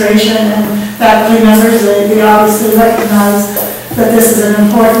administration and faculty members. They obviously recognize that this is an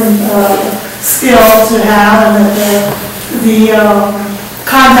important skill to have, and that the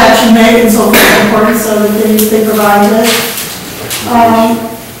contacts you make and so forth are important, so that they provide this.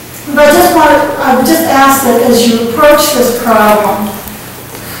 But I would just ask that as you approach this problem,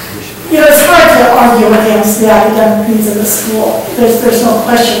 it's hard to argue against the academic needs of the school. There's no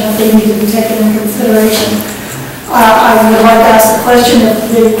question that they need to be taken into consideration. I would like to ask the question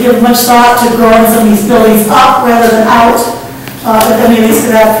if they give much thought to growing some of these buildings up rather than out. But then we at least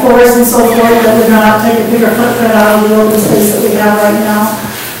could have floors and so forth that would not take a bigger footprint out of the open space that we have right now.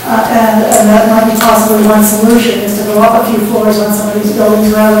 And that might be possibly one solution, is to go up a few floors on some of these buildings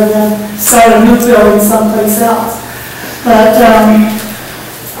rather than start a new building someplace else. But,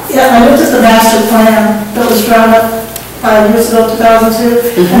 yeah, I looked at the master plan that was drawn up 5 years ago,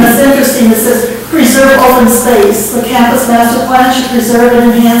 2002, and it's interesting, it says, preserve open space. The campus master plan should preserve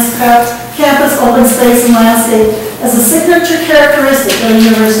and enhance campus open space and landscape as a signature characteristic of the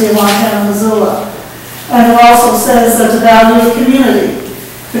University of Montana, Missoula. And it also says that the value of community.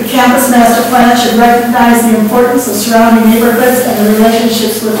 The campus master plan should recognize the importance of surrounding neighborhoods and the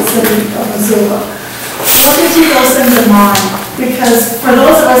relationships with the city of Missoula. Let me keep those things in mind, because for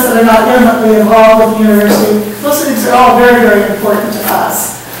those of us that are not intimately involved with the university, those things are all very, very important to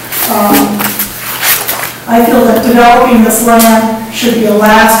us. I feel that developing this land should be a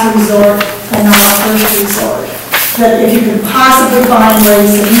last resort and not a first resort. That if you can possibly find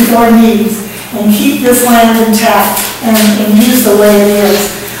ways to meet our needs and keep this land intact and use the way it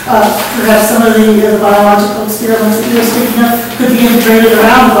is, perhaps some of the biological experiments that you were speaking of could be integrated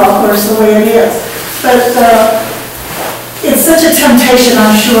around the golf course the way it is. But it's such a temptation,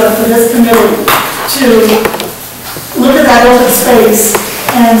 I'm sure, for this committee to look at that open space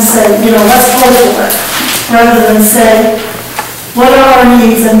and say, let's hold it there, rather than say, what are our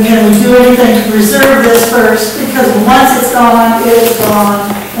needs and can we do anything to preserve this first? Because once it's gone,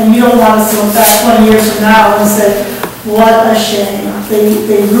 and you don't want us to look back 20 years from now and say, what a shame.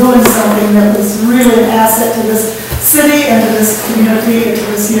 They ruined something that was really an asset to this city and to this community and to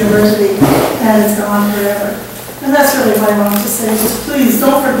this university, and it's gone forever. And that's really what I wanted to say, just please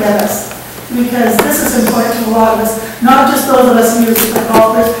don't forget us, because this is important to a lot of us, not just those of us who use it for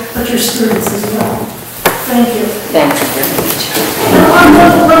golfers, but your students as well. Thank you. Thank you very much.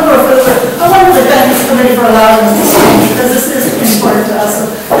 I want to thank this committee for allowing us to speak, because this is important to us, so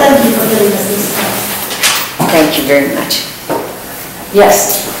thank you for giving us this time. Thank you very much.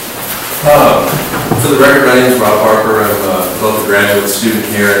 Yes. For the record, my name is Rob Parker. I'm both a graduate student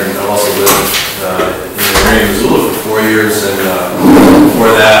here, and I've also lived in the area of Missoula for 4 years, and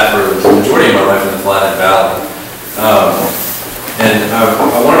before that, for the majority of my life in the Flathead Valley. And I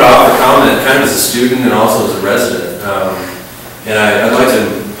wanted to offer a comment kind of as a student and also as a resident. And I'd like to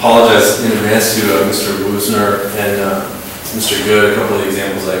apologize in advance to Mr. Woosner and Mr. Good. A couple of the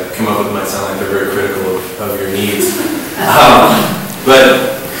examples I come up with might sound like they're very critical of your needs.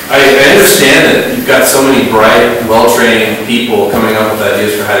 But I understand that you've got so many bright, well-trained people coming up with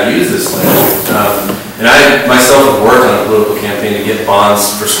ideas for how to use this land. And I myself have worked on a political campaign to get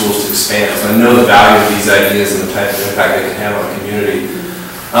bonds for schools to expand. So I know the value of these ideas and the type of impact they can have on the community.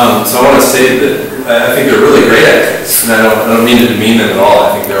 So I want to say that I think they're really great ideas. And I don't mean to demean them at all.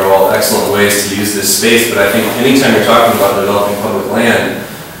 I think they're all excellent ways to use this space. But I think anytime you're talking about developing public land,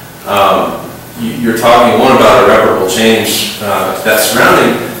 you're talking, one, about irreparable change that's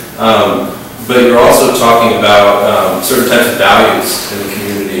surrounding, but you're also talking about certain types of values in the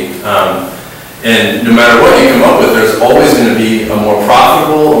community. And no matter what you come up with, there's always going to be a more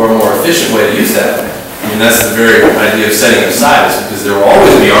profitable or a more efficient way to use that land. I mean, that's the very idea of setting aside, is because there will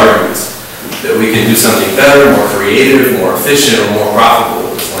always be arguments that we can do something better, more creative, more efficient, or more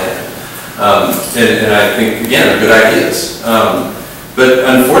profitable with this land. And I think, again, they're good ideas. But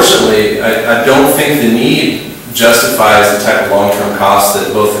unfortunately, I don't think the need justifies the type of long-term costs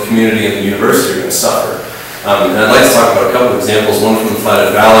that both the community and the university are going to suffer. And I'd like to talk about a couple of examples, one from the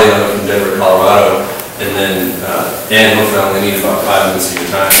Flathead Valley, another from Denver, Colorado, and then, and hopefully I only need about 5 minutes of your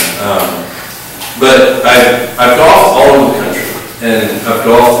time. But I've golfed all over the country, and I've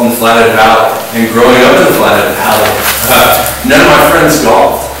golfed in the Flathead Valley, and growing up in the Flathead Valley, none of my friends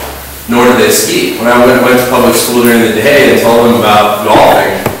golfed, nor did they ski. When I went to public school during the day and told them about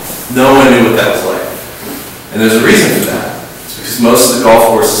golfing, no one knew what that was like. And there's a reason for that. It's because most of the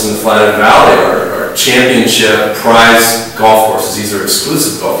golf courses in the Flathead Valley are championship prize golf courses. These are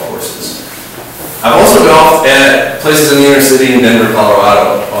exclusive golf courses. I've also golfed at places in the inner city in Denver,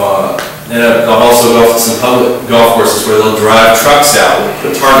 Colorado. And I've also golfed at some public golf courses where they'll drive trucks out and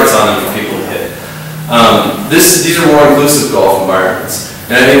put targets on them for people to hit. These are more inclusive golf environments.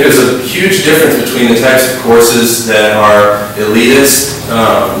 And I think there's a huge difference between the types of courses that are elitist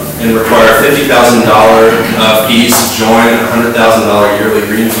and require $50,000 fees to join, $100,000 yearly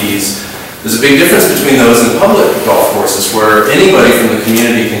green fees. There's a big difference between those and public golf courses where anybody from the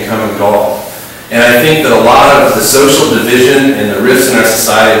community can come and golf. And I think that a lot of the social division and the rifts in our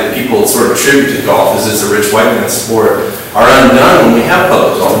society that people sort of attribute to golf as it's a rich white man's sport are undone when we have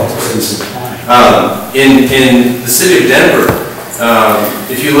public golf courses. In the city of Denver,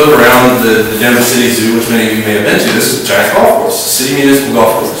 if you look around the Denver City Zoo, which many of you may have been to, this is a giant golf course, city municipal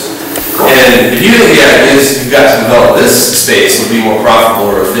golf course. And if you think the idea is you've got to develop this space and be more profitable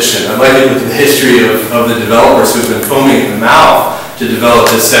or efficient, I'd like to look at the history of the developers who've been foaming at the mouth to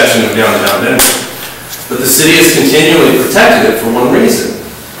develop this section of downtown Denver. But the city has continually protected it for one reason.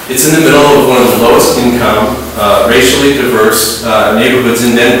 It's in the middle of one of the lowest income, racially diverse neighborhoods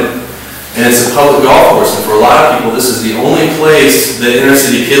in Denver. And it's a public golf course, and for a lot of people, this is the only place that inner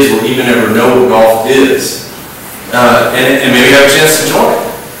city kids will even ever know what golf is. And maybe have a chance to join.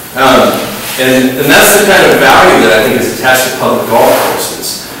 And that's the kind of value that I think is attached to public golf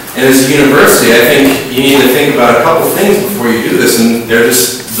courses. And as a university, I think you need to think about a couple things before you do this, and they're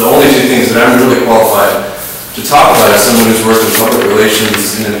just the only two things that I'm really qualified to talk about as someone who's worked in public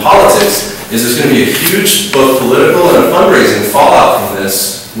relations and in politics, is there's going to be a huge both political and fundraising fallout from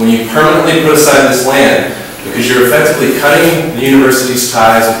this when you permanently put aside this land, because you're effectively cutting the university's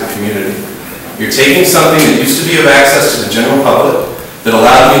ties with the community. You're taking something that used to be of access to the general public, that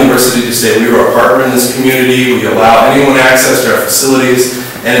allowed the university to say, we are a partner in this community, we allow anyone access to our facilities,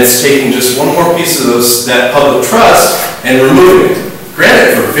 and it's taking just one more piece of that public trust and removing it.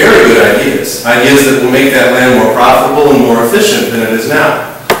 Granted, for very good ideas that will make that land more profitable and more efficient than it is now.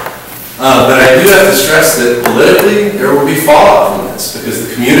 But I do have to stress that politically, there will be fallout from this, because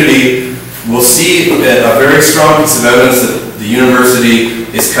the community will see a very strong piece of evidence that the university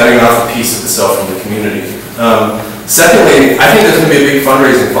is cutting off a piece of itself from the community. Secondly, I think there's going to be a big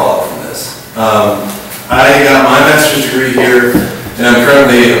fundraising fallout from this. I got my master's degree here, and I'm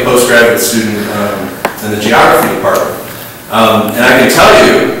currently a postgraduate student in the geography department. And I can tell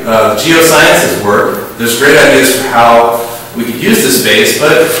you, geosciences work. There's great ideas for how we could use this space,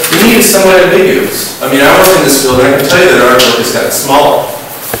 but the need is somewhat ambiguous. I mean, I work in this field, and I can tell you that our work has gotten smaller.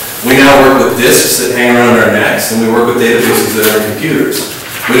 We now work with disks that hang around our necks, and we work with databases that are in computers.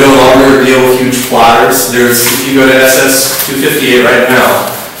 We no longer deal with huge plotters. If you go to SS-258 right now,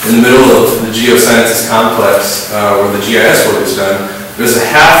 in the middle of the geosciences complex where the GIS work is done, there's a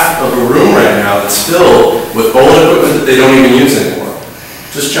half of a room right now that's filled with old equipment that they don't even use anymore.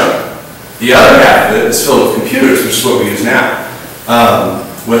 Just junk. The other half of it is filled with computers, which is what we use now.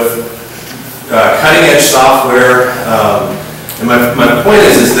 With cutting-edge software. And my point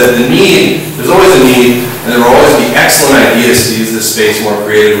is that there's always a need, and there will always be excellent ideas to use this space more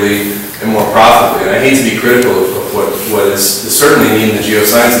creatively and more profitably. And I hate to be critical of what is certainly needed in the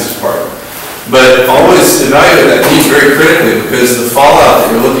geosciences department. But always evaluate that need very critically, because the fallout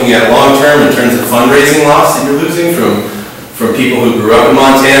that you're looking at long-term in terms of fundraising loss that you're losing from people who grew up in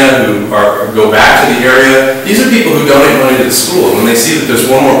Montana, who go back to the area, these are people who donate money to the school. And when they see that there's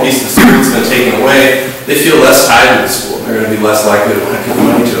one more piece of the school that's been taken away, they feel less tied to the school. They're going to be less likely to want to give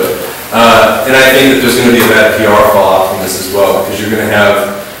money to it. And I think that there's going to be a bad PR fallout from this as well, because you're going to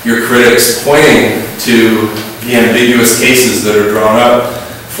have your critics pointing to the ambiguous cases that are drawn up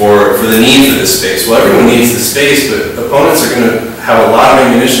for the need for this space. Well, everyone needs the space, but opponents are going to have a lot of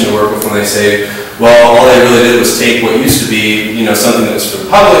ammunition to work with when they say, Well, all they really did was take what used to be, something that was for the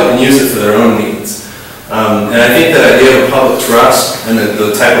public and use it for their own needs. And I think that idea of public trust and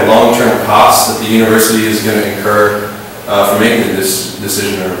the type of long-term costs that the university is going to incur for making this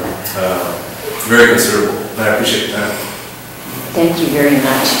decision are very considerable. And I appreciate that. Thank you very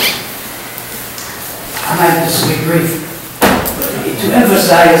much. I might just be brief. To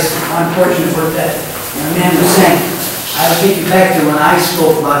emphasize how important work that young man was saying, I would take you back to when I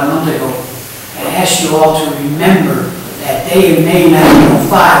spoke about a month ago and asked you all to remember that day in May 1905,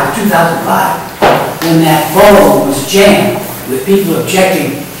 or 2005, when that ballroom was jammed with people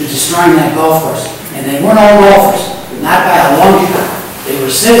objecting to destroying that golf course. And they weren't all golfers, not by a long shot. They were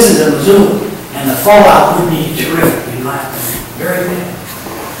citizens of Missoula, and the fallout would be terrific in my opinion. Very bad.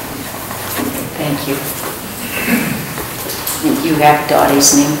 Thank you. You have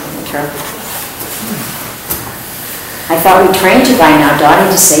Dottie's name, Trevor. I thought we trained you by now, Dottie,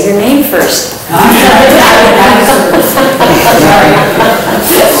 to say your name first.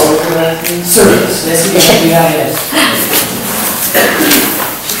 Service, S-E-R-V-I-S.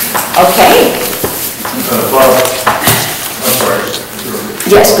 Okay. Bob, I'm sorry.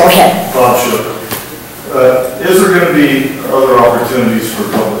 Yes, go ahead. Bob Shook. Is there going to be other opportunities for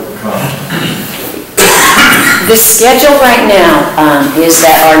public comment? The schedule right now is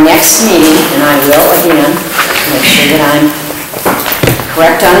that our next meeting, and I will again make sure that I'm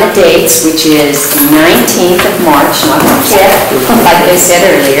correct on the dates, which is the 19th of March, not the 5th, like I said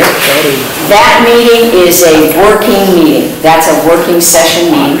earlier. That meeting is a working meeting. That's a working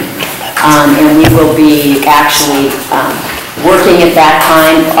session meeting, and we will be actually working at that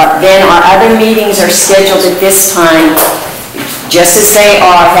time. Then our other meetings are scheduled at this time, just as they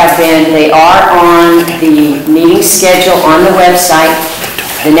have been. They are on the meeting schedule on the website.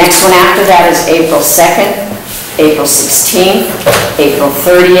 The next one after that is April 2nd, April 16th, April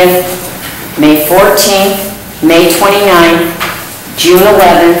 30th, May 14th, May 29th, June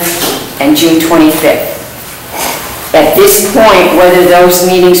 11th, and June 25th. At this point, whether those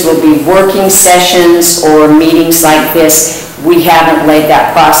meetings will be working sessions or meetings like this, we haven't laid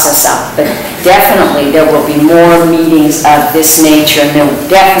that process out, but definitely there will be more meetings of this nature, and there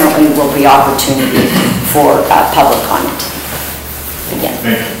definitely will be opportunity for public comment. Again,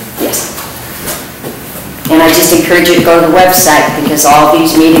 yes. And I just encourage you to go to the website because all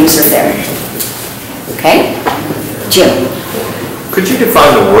these meetings are there. Okay? Jim? Could you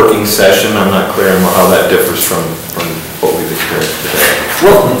define the working session? I'm not clear on how that differs from what we've experienced today.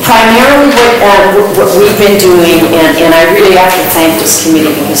 Well, primarily what we've been doing, and I really have to thank this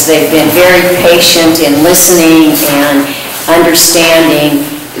committee because they've been very patient in listening and understanding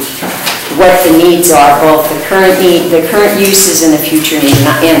what the needs are, both the current need, the current uses and the future need,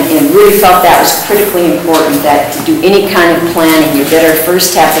 and really felt that was critically important, that to do any kind of planning, you better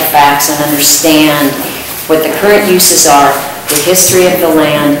first have the facts and understand what the current uses are, the history of the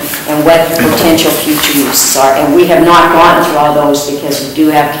land, and what the potential future uses are. And we have not gone through all those because we do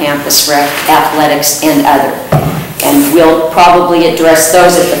have campus rec, athletics, and other. And we'll probably address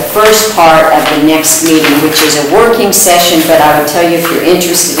those at the first part of the next meeting, which is a working session, but I would tell you if you're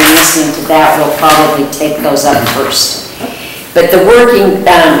interested in listening to that, we'll probably take those up first. But the working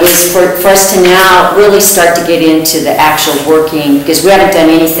is for us to now really start to get into the actual working, because we haven't done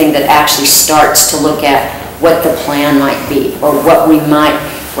anything that actually starts to look at what the plan might be, or what we might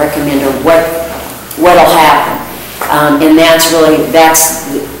recommend, or what'll happen. And that's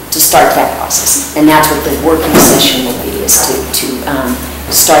to start that process. And that's what the working session will be, is to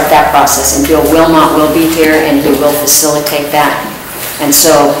start that process. And Bill Wilmot will be here, and he will facilitate that. And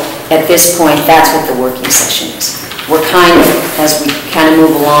so, at this point, that's what the working session is. We're as we kind of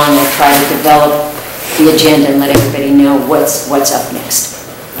move along, I try to develop the agenda and let everybody know what's up next.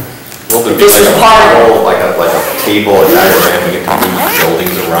 Will there be like a table, a diagram, we get to move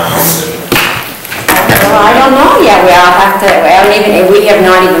buildings around? Well, I don't know yet. We have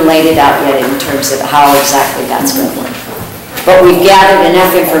not even laid it out yet in terms of how exactly that's going to work. But we've gathered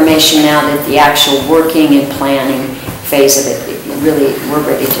enough information now that the actual working and planning phase of it, really, we're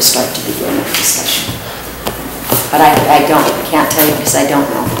ready to start to begin that discussion. But I can't tell you because I don't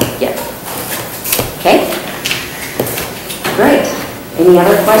know yet. Okay? Great. Any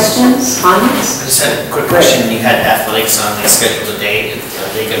other questions, comments? I just had a quick question. You had athletics on the schedule today.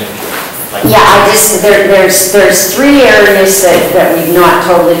 Are they going to be Yeah, there's three areas that we've not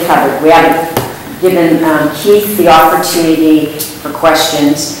totally covered. We haven't given Keith the opportunity for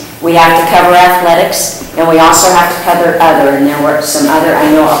questions. We have to cover athletics, and we also have to cover other. And there were some other,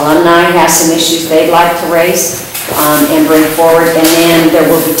 I know alumni have some issues they'd like to raise and bring forward. And then there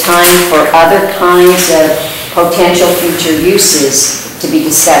will be time for other kinds of potential future uses to be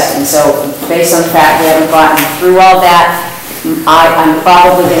discussed. And so based on the fact we haven't gotten through all that, I'm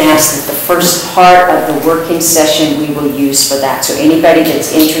probably going to ask that the first part of the working session we will use for that. So anybody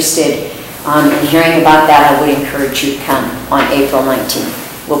that's interested in hearing about that, I would encourage you to come on April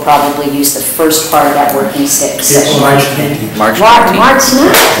 19th. We'll probably use the first part of that working session. March 19th. March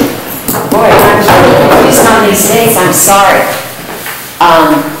 19th. Boy, I'm really confused on these dates, I'm sorry.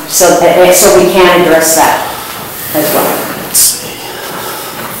 So we can address that as well.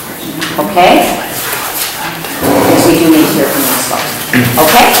 Okay? Because we do need to hear from those folks.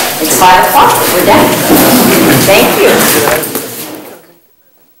 Okay? It's 5 o'clock, we're done. Thank you.